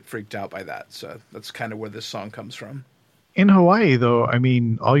little bit freaked out by that. So that's kind of where this song comes from. In Hawaii, though, I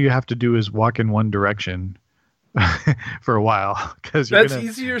mean, all you have to do is walk in one direction for a while. That's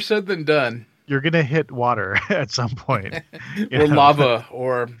easier said than done. You're going to hit water at some point. Or lava,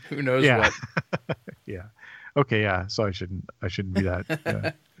 or who knows what. Yeah. Okay, yeah. So I shouldn't be that.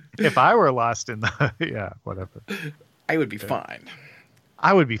 Yeah. If I were lost in the... whatever. I would be fine.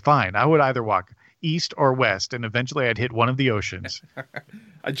 I would be fine. I would either walk east or west, and eventually I'd hit one of the oceans.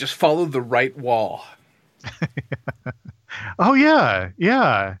 I'd just follow the right wall. Oh, yeah.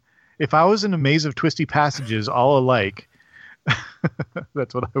 Yeah. If I was in a maze of twisty passages all alike,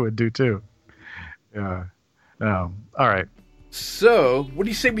 that's what I would do, too. Yeah. All right. So, what do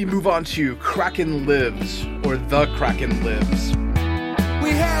you say we move on to Kraken Lives, or The Kraken Lives?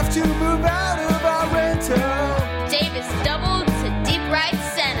 We have to move out of our rental. Davis doubled to deep right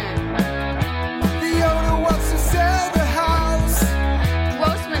center. The owner wants to sell the house.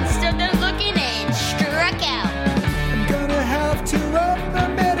 Grossman stood there looking and struck out. I'm gonna have to up the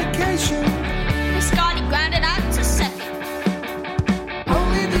medication. Scotty grounded out to second.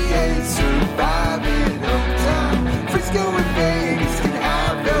 Only the A's survive in hometown. Frisco and Vegas can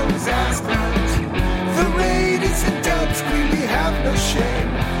have those ass clowns. The Raiders and Dubs clearly have no shame.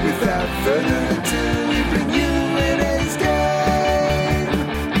 Without further ado, we bring you an A's game.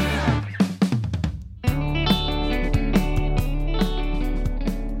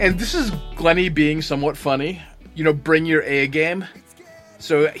 And this is Glennie being somewhat funny. You know, bring your A game.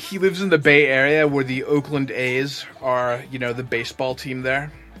 So he lives in the Bay Area where the Oakland A's are, you know, the baseball team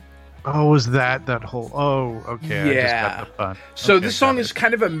there. Oh, was that whole... Oh, okay. Yeah. I just got the fun. So Okay, this song got is it.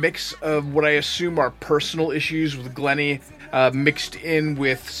 kind of a mix of what I assume are personal issues with Glennie, mixed in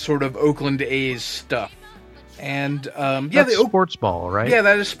with sort of Oakland A's stuff. And, That's sports ball, right? Yeah,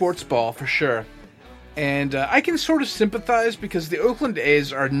 that is sports ball for sure. And I can sort of sympathize because the Oakland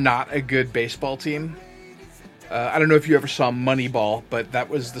A's are not a good baseball team. I don't know if you ever saw Moneyball, but that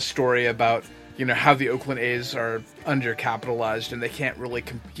was the story about, you know, how the Oakland A's are undercapitalized and they can't really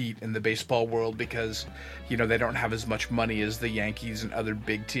compete in the baseball world because, you know, they don't have as much money as the Yankees and other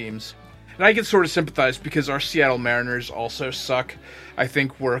big teams. And I can sort of sympathize because our Seattle Mariners also suck. I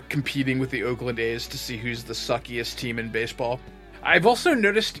think we're competing with the Oakland A's to see who's the suckiest team in baseball. I've also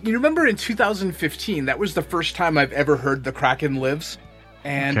noticed, you remember in 2015, that was the first time I've ever heard The Kraken Lives.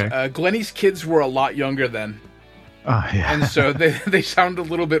 And Okay. Glennie's kids were a lot younger then. Oh, yeah. And so they sound a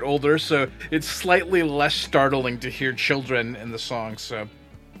little bit older, so it's slightly less startling to hear children in the song. So,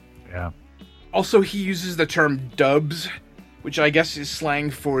 Yeah. also, he uses the term dubs, which I guess is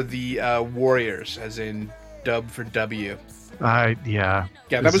slang for the Warriors, as in dub for W. Yeah. Yeah,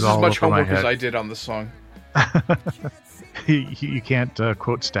 that This was is as all much over my homework as head. I did on the song. You can't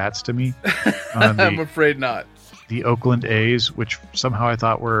quote stats to me on I'm afraid not. the Oakland A's, which somehow I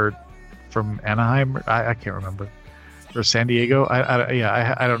thought were from Anaheim. I can't remember. Or San Diego.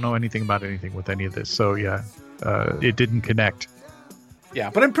 I don't know anything about anything with any of this. So yeah, it didn't connect. Yeah,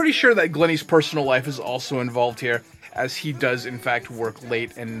 but I'm pretty sure that Glennie's personal life is also involved here, as he does in fact work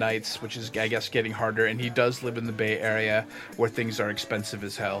late and nights, which is, I guess, getting harder, and he does live in the Bay Area where things are expensive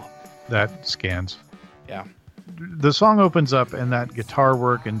as hell. That scans. Yeah. The song opens up, and that guitar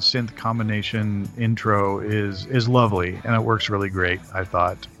work and synth combination intro is lovely, and it works really great, I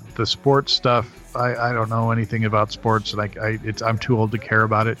thought. The sports stuff, I don't know anything about sports, and I'm too old to care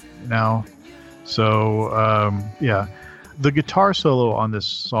about it now. So, yeah. The guitar solo on this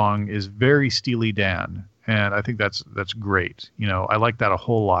song is very Steely Dan, and I think that's great. You know, I like that a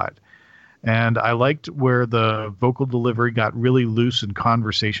whole lot. And I liked where the vocal delivery got really loose and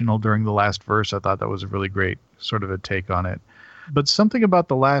conversational during the last verse. I thought that was a really great sort of a take on it. But something about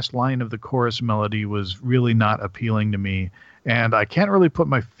the last line of the chorus melody was really not appealing to me, and I can't really put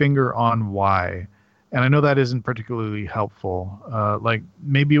my finger on why. And I know that isn't particularly helpful. Like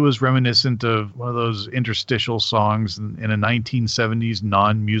maybe it was reminiscent of one of those interstitial songs in a 1970s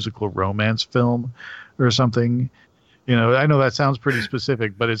non-musical romance film or something. You know, I know that sounds pretty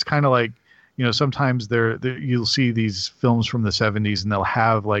specific, but it's kind of like, you know, sometimes you'll see these films from the 70s and they'll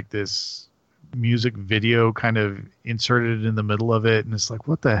have like this music video kind of inserted in the middle of it, and it's like,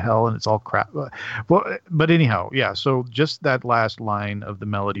 what the hell? And it's all crap. Well, but anyhow, yeah, so just that last line of the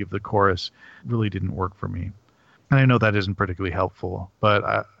melody of the chorus really didn't work for me. And I know that isn't particularly helpful, but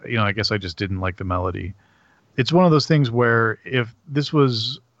I guess I just didn't like the melody. It's one of those things where if this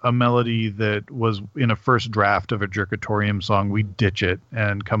was a melody that was in a first draft of a Jerkatorium song, we'd ditch it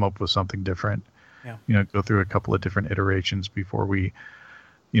and come up with something different. Yeah. You know, go through a couple of different iterations before we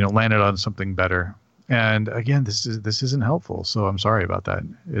landed on something better. And again, this isn't helpful, so I'm sorry about that.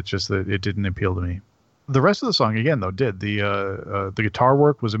 It's just that it didn't appeal to me. The rest of the song, again, though, did. The guitar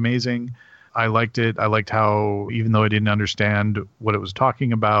work was amazing. I liked it. I liked how, even though I didn't understand what it was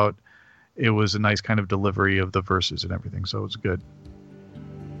talking about, it was a nice kind of delivery of the verses and everything, so it was good.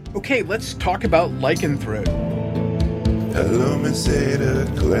 Okay, let's talk about Lycanthrope. Hello, Miss Ada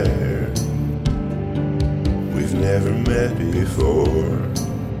Claire. We've never met before.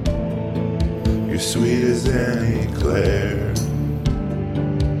 You're sweet as Annie Claire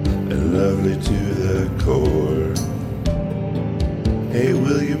and lovely to the core. Hey,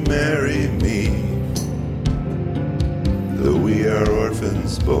 will you marry me? Though we are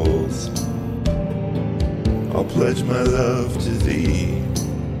orphans both, I'll pledge my love to thee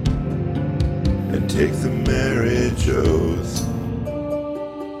and take the marriage oath.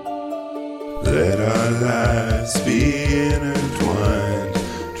 Let our lives be intertwined.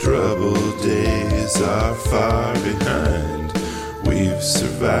 Troubled days are far behind. We've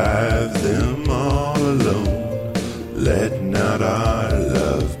survived them all alone. Let not our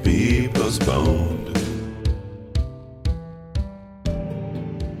love be postponed.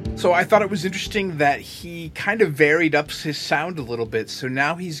 So I thought it was interesting that he kind of varied up his sound a little bit. So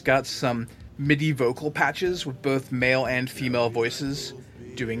now he's got some MIDI vocal patches with both male and female voices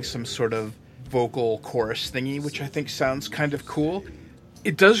doing some sort of vocal chorus thingy, which I think sounds kind of cool.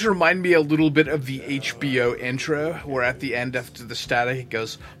 It does remind me a little bit of the HBO intro, where at the end after the static it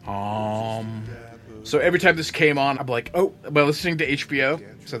goes, So every time this came on, I'm like, oh, am I listening to HBO?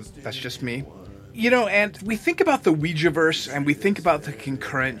 So that's just me. And we think about the Ouijaverse, and we think about the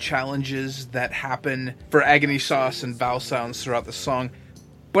concurrent challenges that happen for Agony Sauce and vowel sounds throughout the song.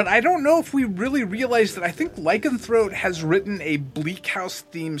 But I don't know if we really realize that I think Lycanthrope has written a Bleak House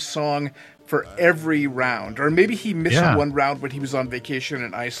theme song for every round. Or maybe he missed one round when he was on vacation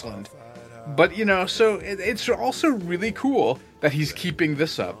in Iceland. But, so it's also really cool that he's keeping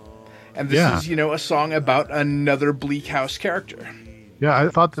this up. And this is, a song about another Bleak House character. Yeah, I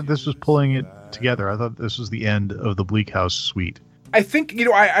thought that this was pulling it together. I thought this was the end of the Bleak House suite. I think,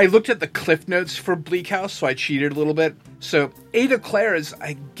 I looked at the cliff notes for Bleak House, so I cheated a little bit. So Ada Claire is,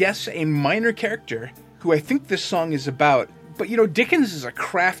 I guess, a minor character who I think this song is about. But, Dickens is a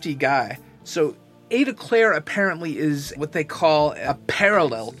crafty guy. So Ada Claire apparently is what they call a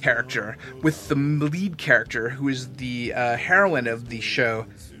parallel character with the lead character, who is the heroine of the show,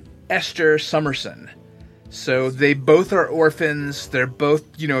 Esther Summerson. So they both are orphans. They're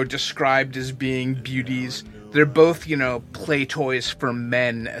both, described as being beauties. They're both, play toys for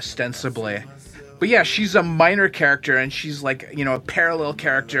men, ostensibly. But yeah, she's a minor character, and she's like, a parallel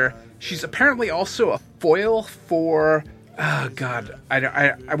character. She's apparently also a foil for... Oh, God.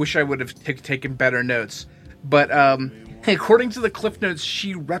 I wish I would have taken better notes. But according to the cliff notes,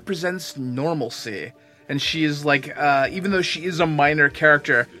 she represents normalcy. And she is like, even though she is a minor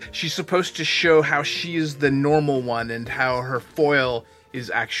character, she's supposed to show how she is the normal one and how her foil is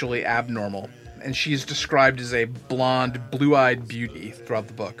actually abnormal. And she is described as a blonde, blue-eyed beauty throughout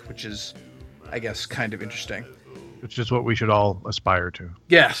the book, which is, I guess, kind of interesting. Which is what we should all aspire to.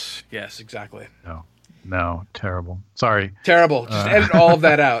 Yes, exactly. No, terrible. Sorry. Terrible. Just edit all of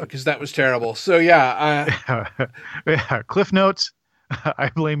that out, because that was terrible. So, yeah. Cliff notes.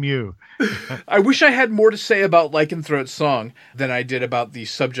 I blame you. I wish I had more to say about Lycanthrope's song than I did about the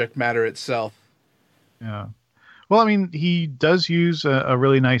subject matter itself. Yeah. Well, I mean, he does use a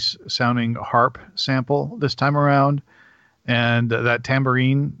really nice sounding harp sample this time around. And that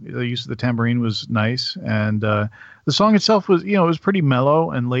tambourine, the use of the tambourine was nice. And the song itself was, it was pretty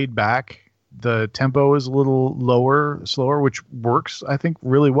mellow and laid back. The tempo is a little slower, which works, I think,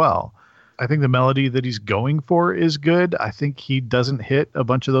 really well. I think the melody that he's going for is good. I think he doesn't hit a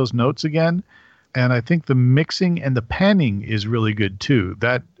bunch of those notes again. And I think the mixing and the panning is really good too.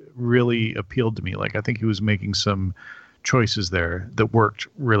 That really appealed to me. Like, I think he was making some choices there that worked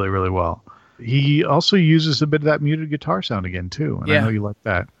really, really well. He also uses a bit of that muted guitar sound again too. And I know you like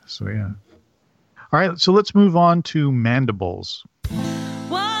that. So yeah. All right. So let's move on to Mandibles.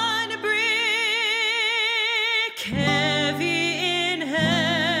 One brick heavy in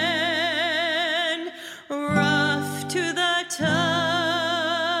hand, rough to the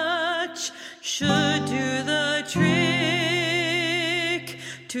touch, should do the trick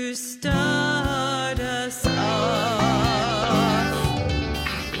to start us off.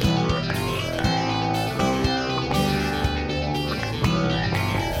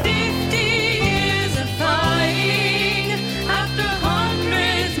 50 years of fighting, after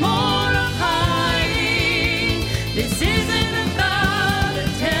hundreds more of hiding. This isn't about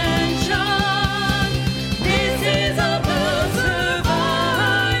attention, this is about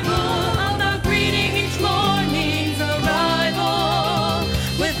survival.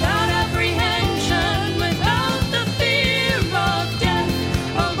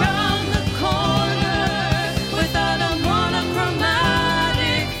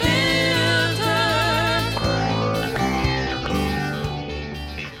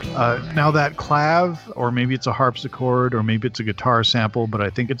 Now that clav, or maybe it's a harpsichord, or maybe it's a guitar sample, but I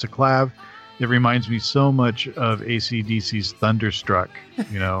think it's a clav. It reminds me so much of AC/DC's Thunderstruck.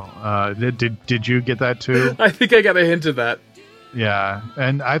 You know, did you get that too? I think I got a hint of that. Yeah,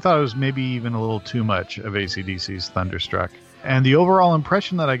 and I thought it was maybe even a little too much of AC/DC's Thunderstruck. And the overall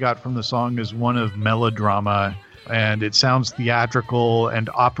impression that I got from the song is one of melodrama, and it sounds theatrical and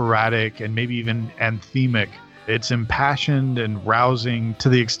operatic and maybe even anthemic. It's impassioned and rousing to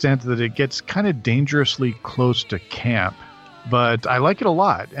the extent that it gets kind of dangerously close to camp. But I like it a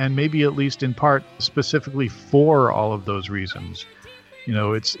lot, and maybe at least in part specifically for all of those reasons. You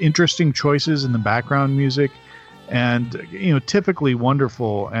know, it's interesting choices in the background music, and, you know, typically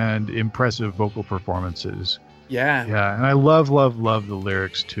wonderful and impressive vocal performances. Yeah. Yeah, and I love the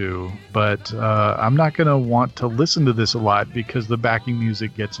lyrics too, but I'm not going to want to listen to this a lot because the backing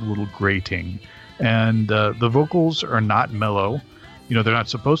music gets a little grating. And the vocals are not mellow. You know, they're not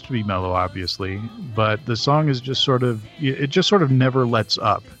supposed to be mellow, obviously, but the song is just sort of never lets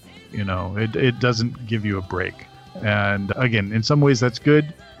up. You know, it doesn't give you a break. And again, in some ways that's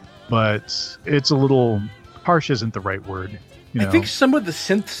good, but it's a little harsh isn't the right word. You know? I think some of the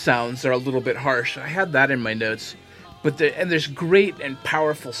synth sounds are a little bit harsh. I had that in my notes. But there's great and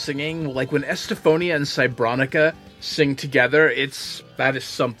powerful singing. Like when Estephonia and Cybronica sing together, that is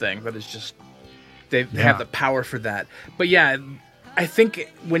something. That is just, they have the power for that. But yeah, I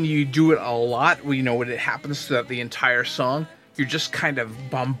think when you do it a lot, you know, when it happens throughout the entire song, you're just kind of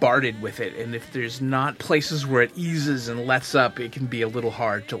bombarded with it. And if there's not places where it eases and lets up, it can be a little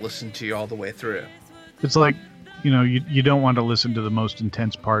hard to listen to all the way through. It's like, you know, you don't want to listen to the most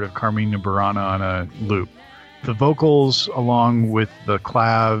intense part of Carmina Burana on a loop. The vocals, along with the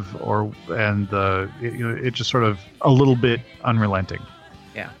clav, it just sort of a little bit unrelenting.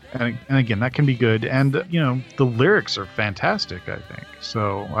 Yeah. And again, that can be good. And, you know, the lyrics are fantastic, I think.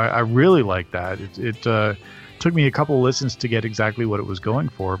 So I really like that. It took me a couple of listens to get exactly what it was going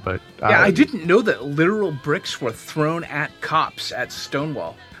for. But yeah, I didn't know that literal bricks were thrown at cops at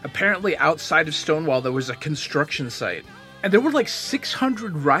Stonewall. Apparently outside of Stonewall, there was a construction site. And there were like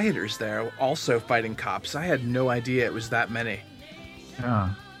 600 rioters there also fighting cops. I had no idea it was that many.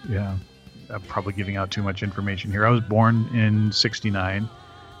 Yeah. I'm probably giving out too much information here. I was born in 1969.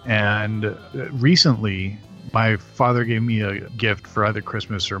 And recently, my father gave me a gift for either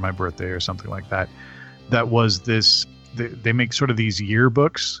Christmas or my birthday or something like that. That was this, they make sort of these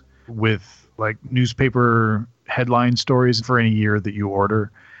yearbooks with like newspaper headline stories for any year that you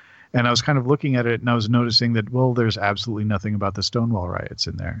order. And I was kind of looking at it and I was noticing that, well, there's absolutely nothing about the Stonewall riots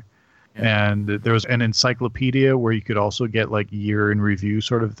in there. Yeah. And there was an encyclopedia where you could also get like year in review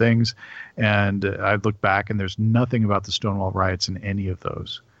sort of things. And I looked back and there's nothing about the Stonewall riots in any of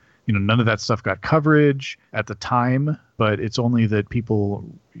those. You know, none of that stuff got coverage at the time, but it's only that people,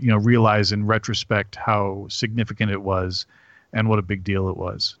 you know, realize in retrospect how significant it was and what a big deal it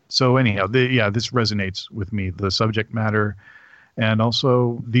was. So anyhow, this resonates with me, the subject matter. And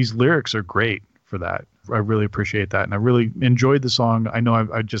also these lyrics are great for that. I really appreciate that. And I really enjoyed the song. I know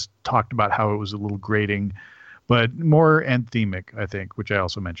I just talked about how it was a little grating, but more anthemic, I think, which I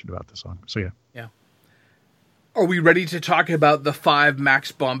also mentioned about the song. So yeah. Are we ready to talk about the 5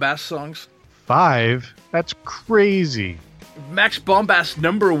 Max Bombast songs? 5? That's crazy. Max Bombast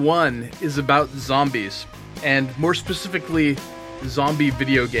number 1 is about zombies, and more specifically, zombie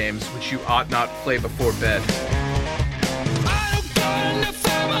video games, which you ought not play before bed.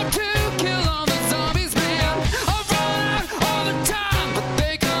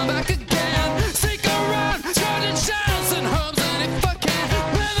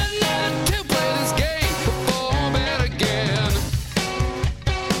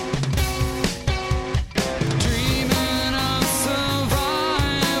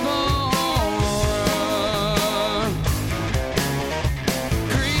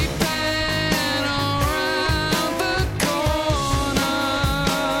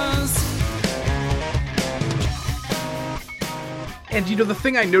 And, you know, the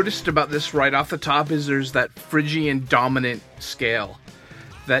thing I noticed about this right off the top is there's that Phrygian dominant scale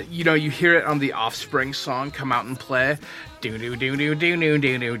that, you know, you hear it on the Offspring song, Come Out and Play.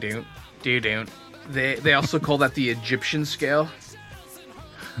 Do-do-do-do-do-do-do-do-do-do. They also call that the Egyptian scale.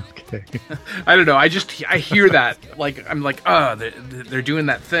 Okay. I don't know. I hear that. Like, I'm like, oh, they're doing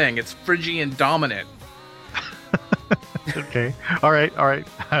that thing. It's Phrygian dominant. Okay. All right.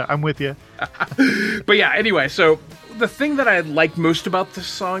 I'm with you. But yeah, anyway, so the thing that I like most about this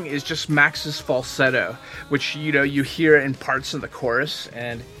song is just Max's falsetto, which, you know, you hear in parts of the chorus,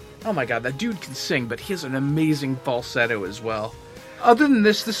 and oh my god, that dude can sing, but he has an amazing falsetto as well. Other than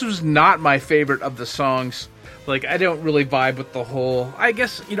this was not my favorite of the songs. Like, I don't really vibe with the whole... I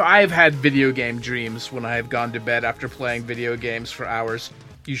guess, I've had video game dreams when I have gone to bed after playing video games for hours,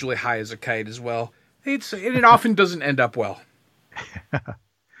 usually high as a kite as well. It often doesn't end up well.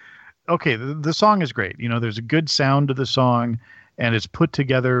 Okay, the song is great. There's a good sound to the song, and it's put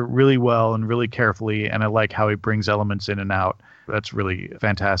together really well and really carefully, and I like how he brings elements in and out. That's really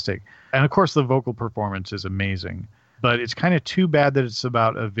fantastic. And, of course, the vocal performance is amazing. But it's kind of too bad that it's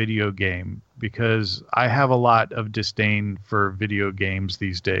about a video game, because I have a lot of disdain for video games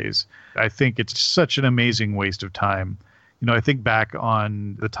these days. I think it's such an amazing waste of time. I think back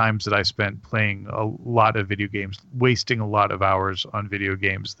on the times that I spent playing a lot of video games, wasting a lot of hours on video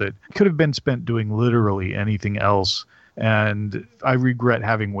games that could have been spent doing literally anything else. And I regret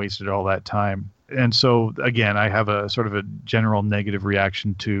having wasted all that time. And so, again, I have a sort of a general negative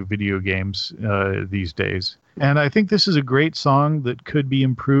reaction to video games these days. And I think this is a great song that could be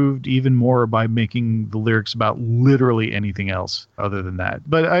improved even more by making the lyrics about literally anything else other than that.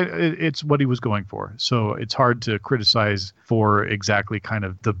 But it's what he was going for. So it's hard to criticize for exactly kind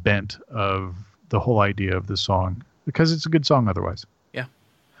of the bent of the whole idea of the song, because it's a good song otherwise. Yeah.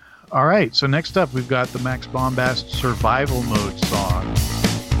 All right. So next up, we've got the Max Bombast Survival Mode song.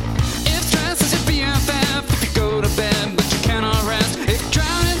 If stress is your BFF, if you go to bed but you cannot rest, if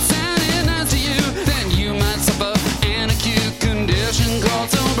drowning sounding nice to you, then you might suffer an acute condition called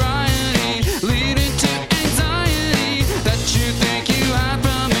sobriety, leading to anxiety that you think you hide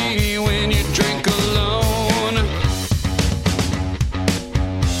from me when you drink alone.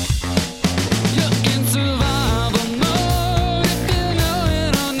 You're in survival mode, if you know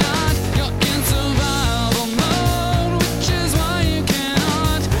it or not. You're in survival mode, which is why you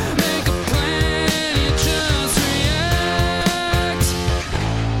cannot make a plan, you just react.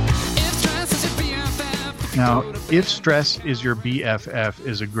 If stress is your BFF. Now, If Stress is Your BFF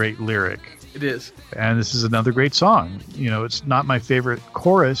is a great lyric. It is. And this is another great song. It's not my favorite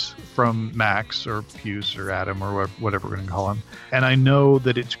chorus from Max or Puce or Adam or whatever we're going to call him. And I know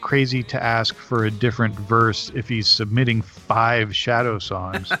that it's crazy to ask for a different verse if he's submitting 5 Shadow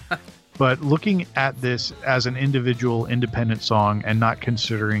songs. But looking at this as an individual independent song and not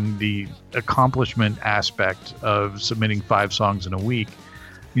considering the accomplishment aspect of submitting 5 songs in a week,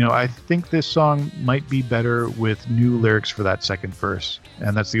 I think this song might be better with new lyrics for that second verse.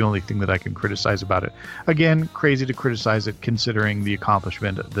 And that's the only thing that I can criticize about it. Again, crazy to criticize it considering the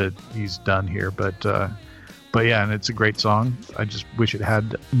accomplishment that he's done here. But yeah, and it's a great song. I just wish it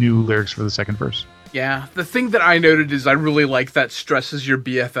had new lyrics for the second verse. Yeah, the thing that I noted is I really like that stresses your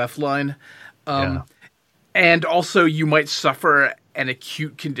BFF line. Yeah. And also, you might suffer an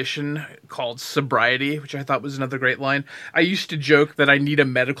acute condition called sobriety, which I thought was another great line. I used to joke that I need a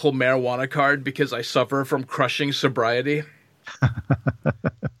medical marijuana card because I suffer from crushing sobriety.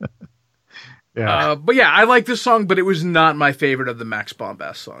 Yeah. But yeah, I like this song, but it was not my favorite of the Max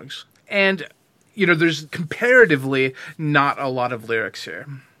Bombast songs. And, there's comparatively not a lot of lyrics here.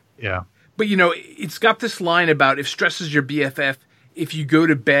 Yeah. But, it's got this line about if stress is your BFF, if you go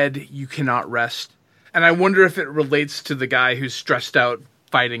to bed, you cannot rest. And I wonder if it relates to the guy who's stressed out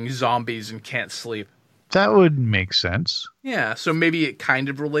fighting zombies and can't sleep. That would make sense. Yeah, so maybe it kind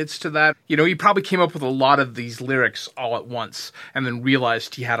of relates to that. He probably came up with a lot of these lyrics all at once and then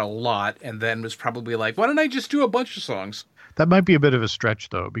realized he had a lot and then was probably like, why don't I just do a bunch of songs? That might be a bit of a stretch,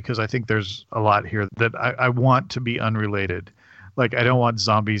 though, because I think there's a lot here that I want to be unrelated. Like, I don't want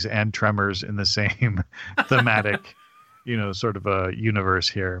zombies and tremors in the same thematic sort of a universe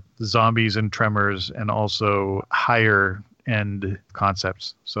here. Zombies and tremors and also higher end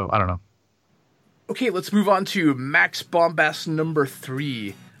concepts. So I don't know. Okay, let's move on to Max Bombast number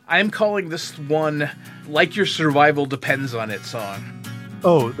 3. I am calling this one Like Your Survival Depends on It song.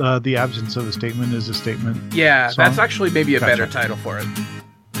 Oh, the absence of a statement is a statement. Yeah, song? that's actually maybe a Gotcha. better title for it.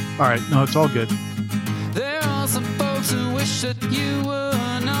 All right. No, it's all good. There are some folks who wish that you were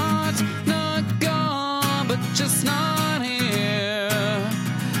not gone, but just not here.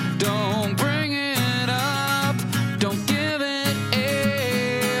 Don't bring it up, don't give it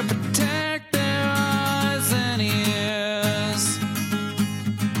air, protect their eyes and ears.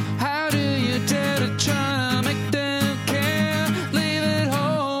 How do you dare to try to make them care? Leave it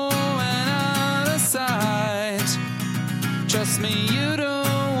home and out of sight. Trust me, you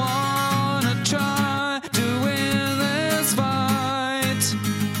don't wanna try to win this fight.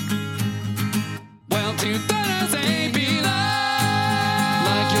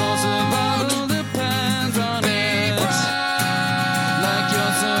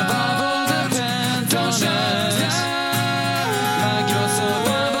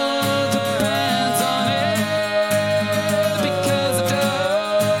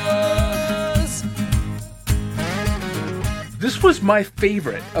 This was my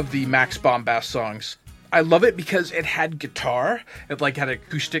favorite of the Max Bombast songs. I love it because it had guitar. It had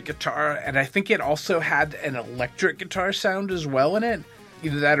acoustic guitar, and I think it also had an electric guitar sound as well in it.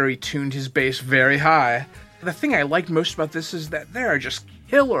 Either that or he tuned his bass very high. The thing I liked most about this is that there are just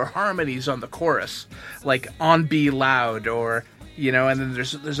killer harmonies on the chorus, like On Be Loud, or, and then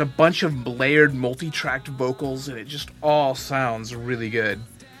there's a bunch of layered multi-tracked vocals, and it just all sounds really good.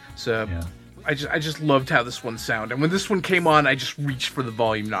 So yeah. I just loved how this one sounded. And when this one came on, I just reached for the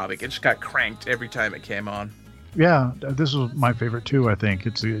volume knob. It just got cranked every time it came on. Yeah, this was my favorite too, I think.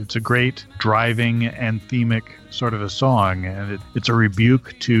 It's a great driving anthemic sort of a song, and it's a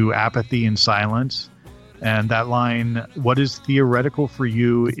rebuke to apathy and silence. And that line, "What is theoretical for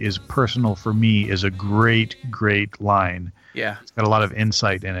you is personal for me," is a great, great line. Yeah. It's got a lot of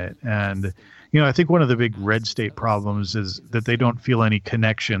insight in it. And I think one of the big red state problems is that they don't feel any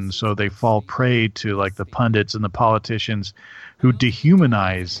connection, so they fall prey to the pundits and the politicians who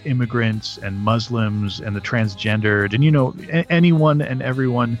dehumanize immigrants and Muslims and the transgendered and anyone and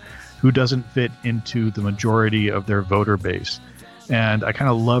everyone who doesn't fit into the majority of their voter base. And I kind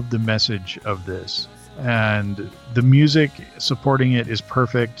of love the message of this. And the music supporting it is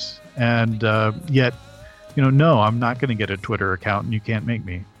perfect. And yet, no, I'm not going to get a Twitter account, and you can't make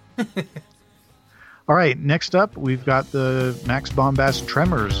me. All right, next up, we've got the Max Bombast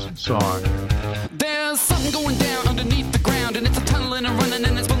Tremors song. There's something going down underneath the ground, and it's a tunneling and running,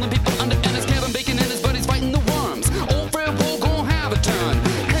 and it's pulling people under, and it's Kevin Bacon and his buddies fighting the worms. Old Fred Bull gonna have a turn.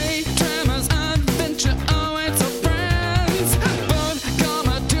 Hey, Tremors adventure, oh, it's our friends. But come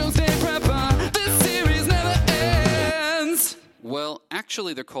a Tuesday prepper, this series never ends. Well,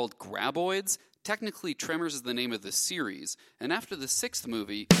 actually, they're called Graboids. Technically, Tremors is the name of the series, and after the 6th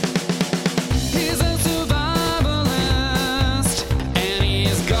movie, he's a survivalist, and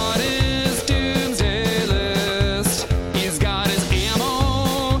he's got his doomsday list. He's got his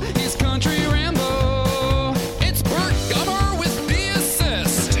ammo, his country Rambo. It's Burt Gummer with the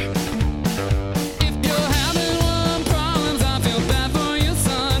assist. If you're having one problems, I feel bad for your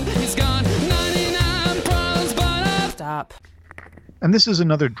son. He's got 99 problems, but stop. And this is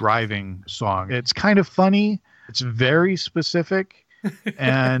another driving song. It's kind of funny. It's very specific.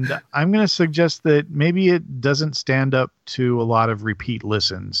 And I'm going to suggest that maybe it doesn't stand up to a lot of repeat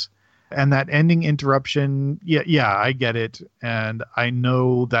listens. And that ending interruption, yeah, I get it. And I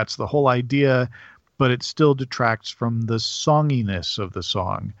know that's the whole idea, but it still detracts from the songiness of the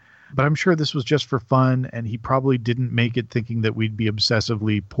song. But I'm sure this was just for fun, and he probably didn't make it thinking that we'd be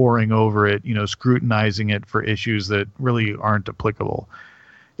obsessively poring over it, scrutinizing it for issues that really aren't applicable.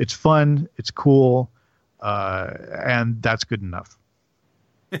 It's fun, it's cool, and that's good enough.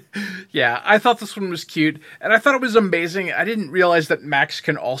 Yeah, I thought this one was cute, and I thought it was amazing. I didn't realize that Max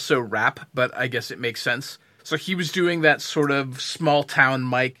can also rap, but I guess it makes sense. So he was doing that sort of small-town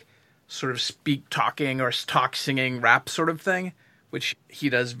Mike, sort of speak-talking or talk-singing rap sort of thing, which he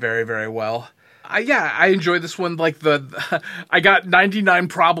does very, very well. I enjoyed this one. I got 99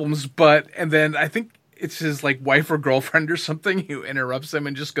 problems, and then I think it's his wife or girlfriend or something who interrupts him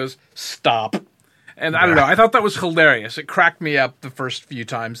and just goes, "Stop." And I don't know, I thought that was hilarious. It cracked me up the first few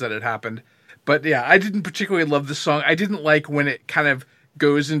times that it happened. But yeah, I didn't particularly love this song. I didn't like when it kind of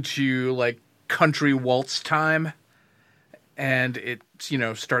goes into country waltz time and it,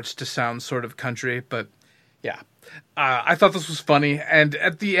 starts to sound sort of country, but yeah. I thought this was funny, and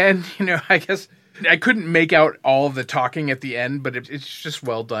at the end, I guess I couldn't make out all of the talking at the end, but it's just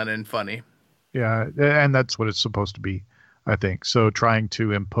well done and funny. Yeah, and that's what it's supposed to be, I think. So trying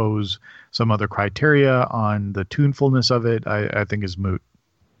to impose some other criteria on the tunefulness of it, I think is moot.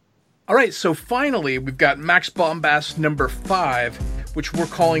 All right, so finally, we've got Max Bombast number 5, which we're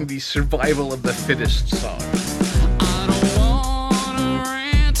calling the Survival of the Fittest song.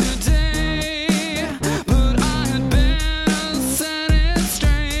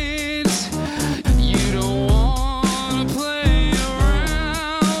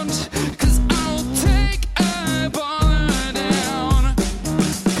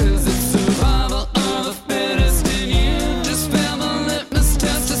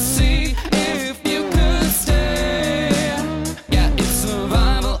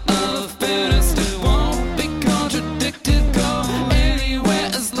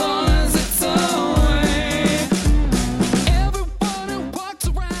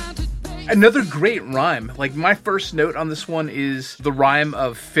 Another great rhyme. My first note on this one is the rhyme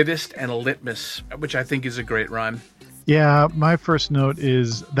of fittest and litmus, which I think is a great rhyme. Yeah, my first note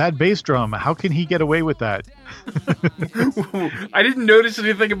is that bass drum. How can he get away with that? I didn't notice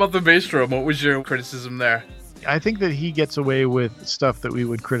anything about the bass drum. What was your criticism there? I think that he gets away with stuff that we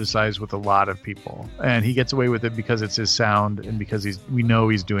would criticize with a lot of people, and he gets away with it because it's his sound and because we know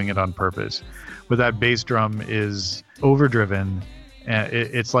he's doing it on purpose. But that bass drum is overdriven, and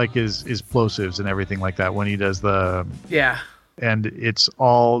it's like his plosives and everything like that when he does the and it's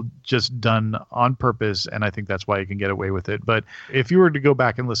all just done on purpose, and I think that's why he can get away with it. But if you were to go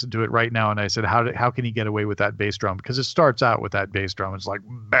back and listen to it right now, and I said, how can he get away with that bass drum? Because it starts out with that bass drum. It's like,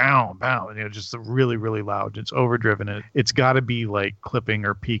 bow, bow, and just really, really loud. It's overdriven. It's got to be like clipping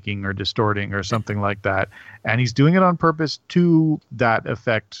or peaking or distorting or something like that. And he's doing it on purpose to that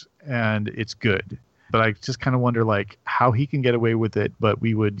effect, and it's good. But I just kind of wonder, like, how he can get away with it, but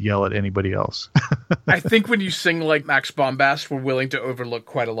we would yell at anybody else. I think when you sing like Max Bombast, we're willing to overlook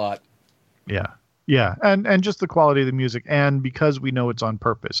quite a lot. Yeah. And just the quality of the music. And because we know it's on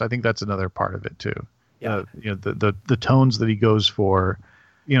purpose, I think that's another part of it, too. Yeah. The tones that he goes for,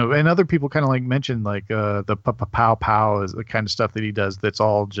 and other people kind of like mentioned, like the pow pow is the kind of stuff that he does that's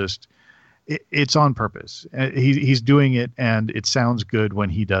all just... It's on purpose. He's doing it, and it sounds good when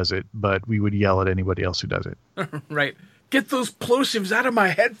he does it, but we would yell at anybody else who does it. Right. Get those plosives out of my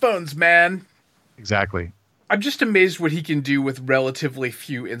headphones, man. Exactly. I'm just amazed what he can do with relatively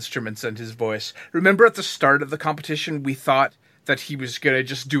few instruments and his voice. Remember at the start of the competition, we thought that he was going to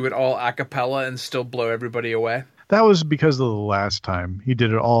just do it all a cappella and still blow everybody away? That was because of the last time. He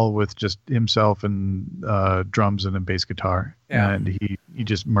did it all with just himself and drums and a bass guitar. Yeah. And he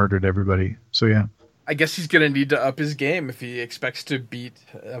just murdered everybody. So, yeah. I guess he's going to need to up his game if he expects to beat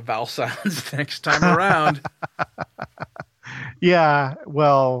Val Sounds next time around. Yeah,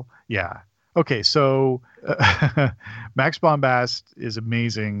 well, yeah. Okay, so Max Bombast is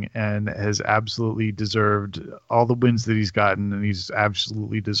amazing and has absolutely deserved all the wins that he's gotten, and he's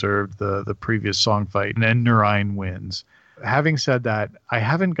absolutely deserved the previous song fight, and then Nurine wins. Having said that, I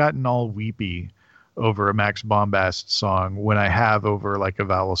haven't gotten all weepy over a Max Bombast song when I have over like a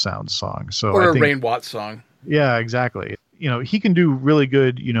Vowel Sounds song. So or I think, a Rain Watts song. Yeah, exactly. He can do really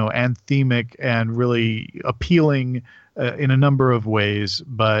good, anthemic and really appealing in a number of ways.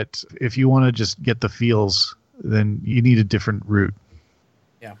 But if you want to just get the feels, then you need a different route.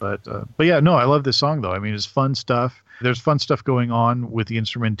 Yeah. But yeah, no, I love this song though. I mean, it's fun stuff. There's fun stuff going on with the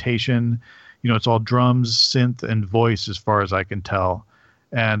instrumentation. It's all drums, synth, and voice as far as I can tell.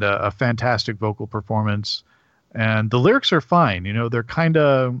 And a fantastic vocal performance. And the lyrics are fine. They're kind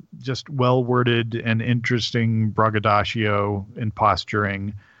of just well-worded and interesting braggadocio and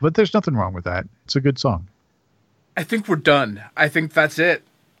posturing. But there's nothing wrong with that. It's a good song. I think we're done. I think that's it.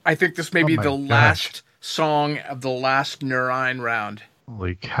 I think this may be the last song of the last Nurine round.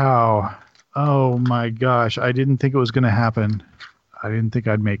 Holy cow. Oh my gosh. I didn't think it was going to happen. I didn't think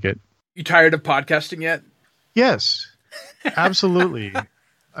I'd make it. You tired of podcasting yet? Yes, absolutely.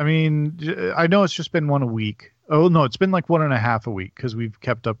 I mean, I know it's just been one a week. Oh, no, it's been like 1.5 a week because we've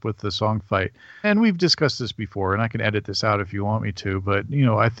kept up with the song fight. And we've discussed this before, and I can edit this out if you want me to. But,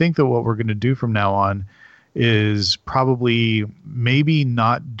 I think that what we're going to do from now on is probably maybe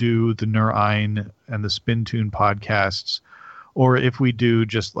not do the Nurine and the Spin Tune podcasts. Or if we do,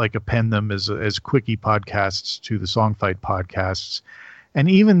 just like append them as quickie podcasts to the Song Fight podcasts. And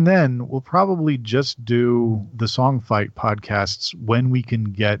even then, we'll probably just do the Song Fight podcasts when we can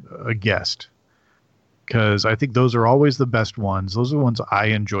get a guest. Because I think those are always the best ones. Those are the ones I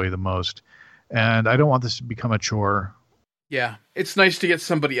enjoy the most. And I don't want this to become a chore. Yeah, it's nice to get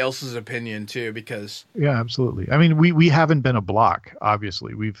somebody else's opinion, too, because... Yeah, absolutely. I mean, we haven't been a block,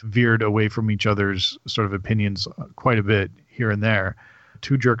 obviously. We've veered away from each other's sort of opinions quite a bit here and there.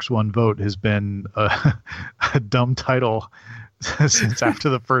 Two Jerks, One Vote has been a dumb title since after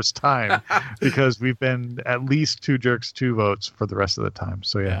the first time, because we've been at least 2 jerks, 2 votes for the rest of the time.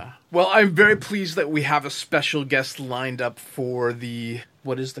 So yeah. Well, I'm very pleased that we have a special guest lined up for the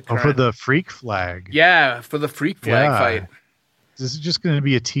what is the for the Freak Flag. Yeah, for the Freak Flag fight. This is just going to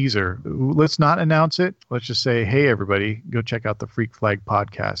be a teaser. Let's not announce it. Let's just say, hey everybody, go check out the Freak Flag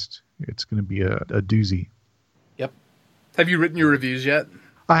podcast. It's going to be a doozy. Yep. Have you written your reviews yet?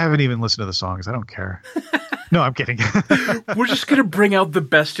 I haven't even listened to the songs. I don't care. No, I'm kidding. We're just going to bring out the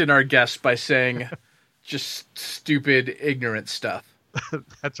best in our guests by saying just stupid, ignorant stuff.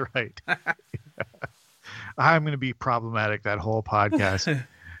 That's right. I'm going to be problematic that whole podcast.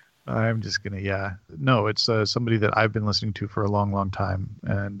 I'm just going to, No, it's somebody that I've been listening to for a long, long time,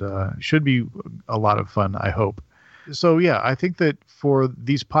 and should be a lot of fun, I hope. So, yeah, I think that for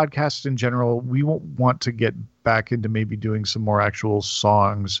these podcasts in general, we won't want to get back into maybe doing some more actual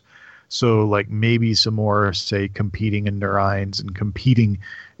songs. So, like, maybe some more, say, competing in Nurines and competing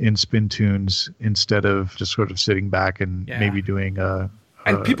in Spin Tunes instead of just sort of sitting back and maybe doing a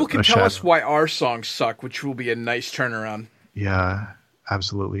And people can a tell us shadow. why our songs suck, which will be a nice turnaround. Yeah,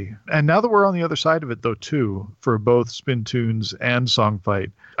 absolutely. And now that we're on the other side of it, though, too, for both Spin Tunes and Song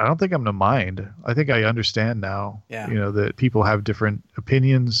Fight, I don't think I'm going to mind. I think I understand now, Yeah. that people have different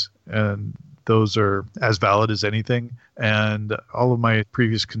opinions, and those are as valid as anything. And all of my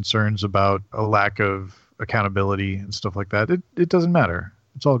previous concerns about a lack of accountability and stuff like that, it doesn't matter.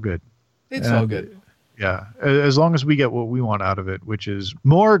 It's all good. It's all good. Yeah, as long as we get what we want out of it, which is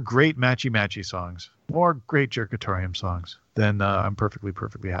more great matchy songs, more great Jerkatorium songs, then I'm perfectly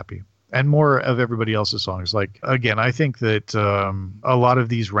happy. And more of everybody else's songs. Like, again, I think that a lot of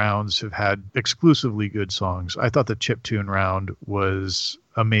these rounds have had exclusively good songs. I thought the chiptune round was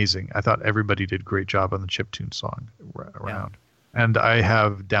amazing. I thought everybody did a great job on the chiptune song round. And I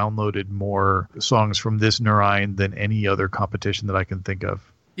have downloaded more songs from this Nurine than any other competition that I can think of.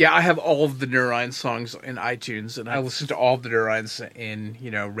 Yeah, I have all of the Nurine songs in iTunes, and I listen to all of the Nurines in,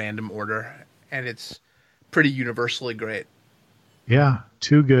 random order, and it's pretty universally great. Yeah,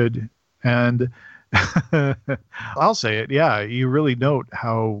 too good. And I'll say it, yeah, you really note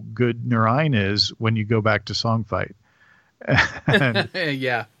how good Nurine is when you go back to Song Fight. And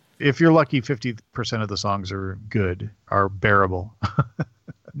Yeah. if you're lucky, 50% of the songs are good, are bearable.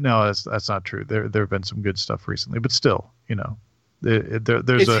 No, that's not true. There have been some good stuff recently, but still,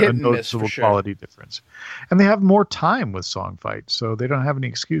 there's It's hit a and miss, for noticeable sure. quality difference. And they have more time with Song Fight, so they don't have any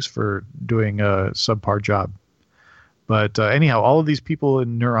excuse for doing a subpar job. But anyhow, all of these people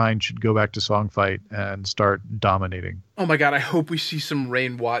in Nurine should go back to Song Fight and start dominating. Oh my god, I hope we see some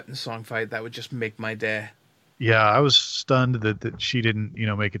Rain Watt in Song Fight. That would just make my day. Yeah, I was stunned that she didn't,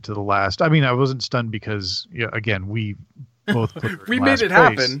 make it to the last. I mean, I wasn't stunned because, again, we both put her in We last made it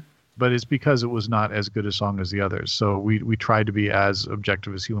place, happen. But it's because it was not as good a song as the others. So we tried to be as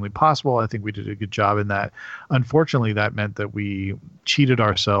objective as humanly possible. I think we did a good job in that. Unfortunately, that meant that we cheated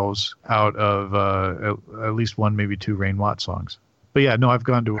ourselves out of at least one, maybe two Rain Watt songs. But yeah, no, I've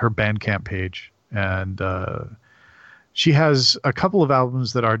gone to her Bandcamp page, and she has a couple of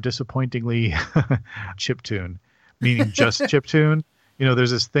albums that are disappointingly chiptune, meaning just chiptune.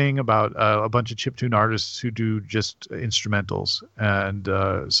 There's this thing about a bunch of chiptune artists who do just instrumentals. And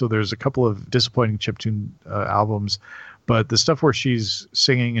so there's a couple of disappointing chiptune albums. But the stuff where she's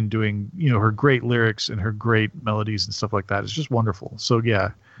singing and doing, her great lyrics and her great melodies and stuff like that is just wonderful. So, yeah,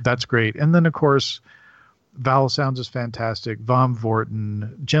 that's great. And then, of course, Vowel Sounds is fantastic. Vom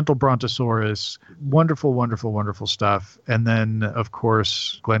Vorten, Gentle Brontosaurus, wonderful, wonderful, wonderful stuff. And then, of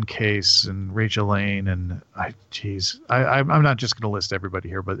course, Glenn Case and Rachel Lane. And I'm not just going to list everybody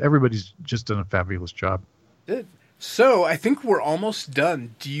here, but everybody's just done a fabulous job. Good. So, I think we're almost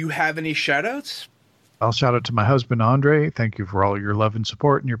done. Do you have any shout-outs? I'll shout out to my husband, Andre. Thank you for all your love and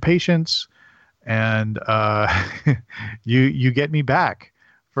support and your patience. And you get me back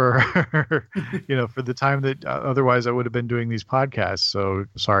for for the time that otherwise I would have been doing these podcasts. So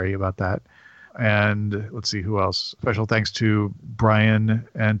sorry about that. And let's see who else. Special thanks to Brian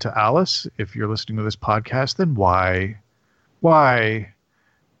and to Alice. If you're listening to this podcast, then why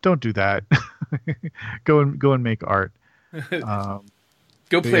don't do that? go and make art. Go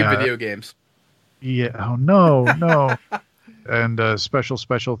play video games. Yeah. Oh no. And special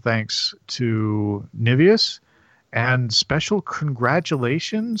thanks to Nivius. And special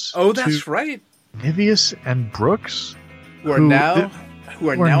congratulations. Oh, that's to right. Nivius and Brooks, Who are now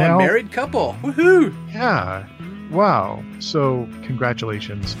a married couple. Woohoo! Yeah. Wow. So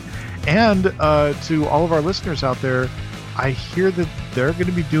congratulations. And to all of our listeners out there, I hear that they're going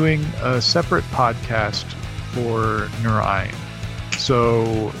to be doing a separate podcast for Nurine.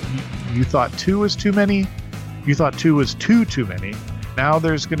 So you thought 2 was too many? You thought 2 was too many? Now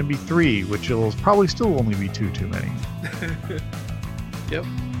there's going to be 3, which will probably still only be 2 too many. Yep.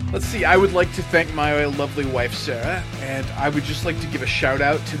 Let's see. I would like to thank my lovely wife, Sarah, and I would just like to give a shout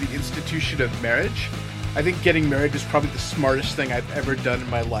out to the Institution of Marriage. I think getting married is probably the smartest thing I've ever done in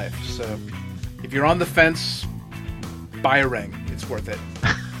my life. So if you're on the fence, buy a ring. It's worth it.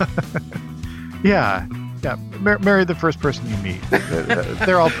 Yeah. Marry the first person you meet.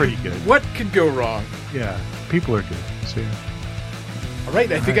 They're all pretty good. What could go wrong? Yeah. People are good. So yeah. All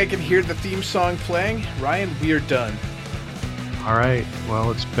right. I think I can hear the theme song playing. Ryan, we are done. All right. Well,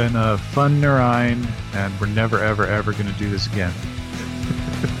 it's been a fun Nurine, and we're never, ever, ever going to do this again.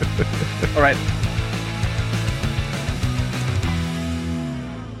 All right.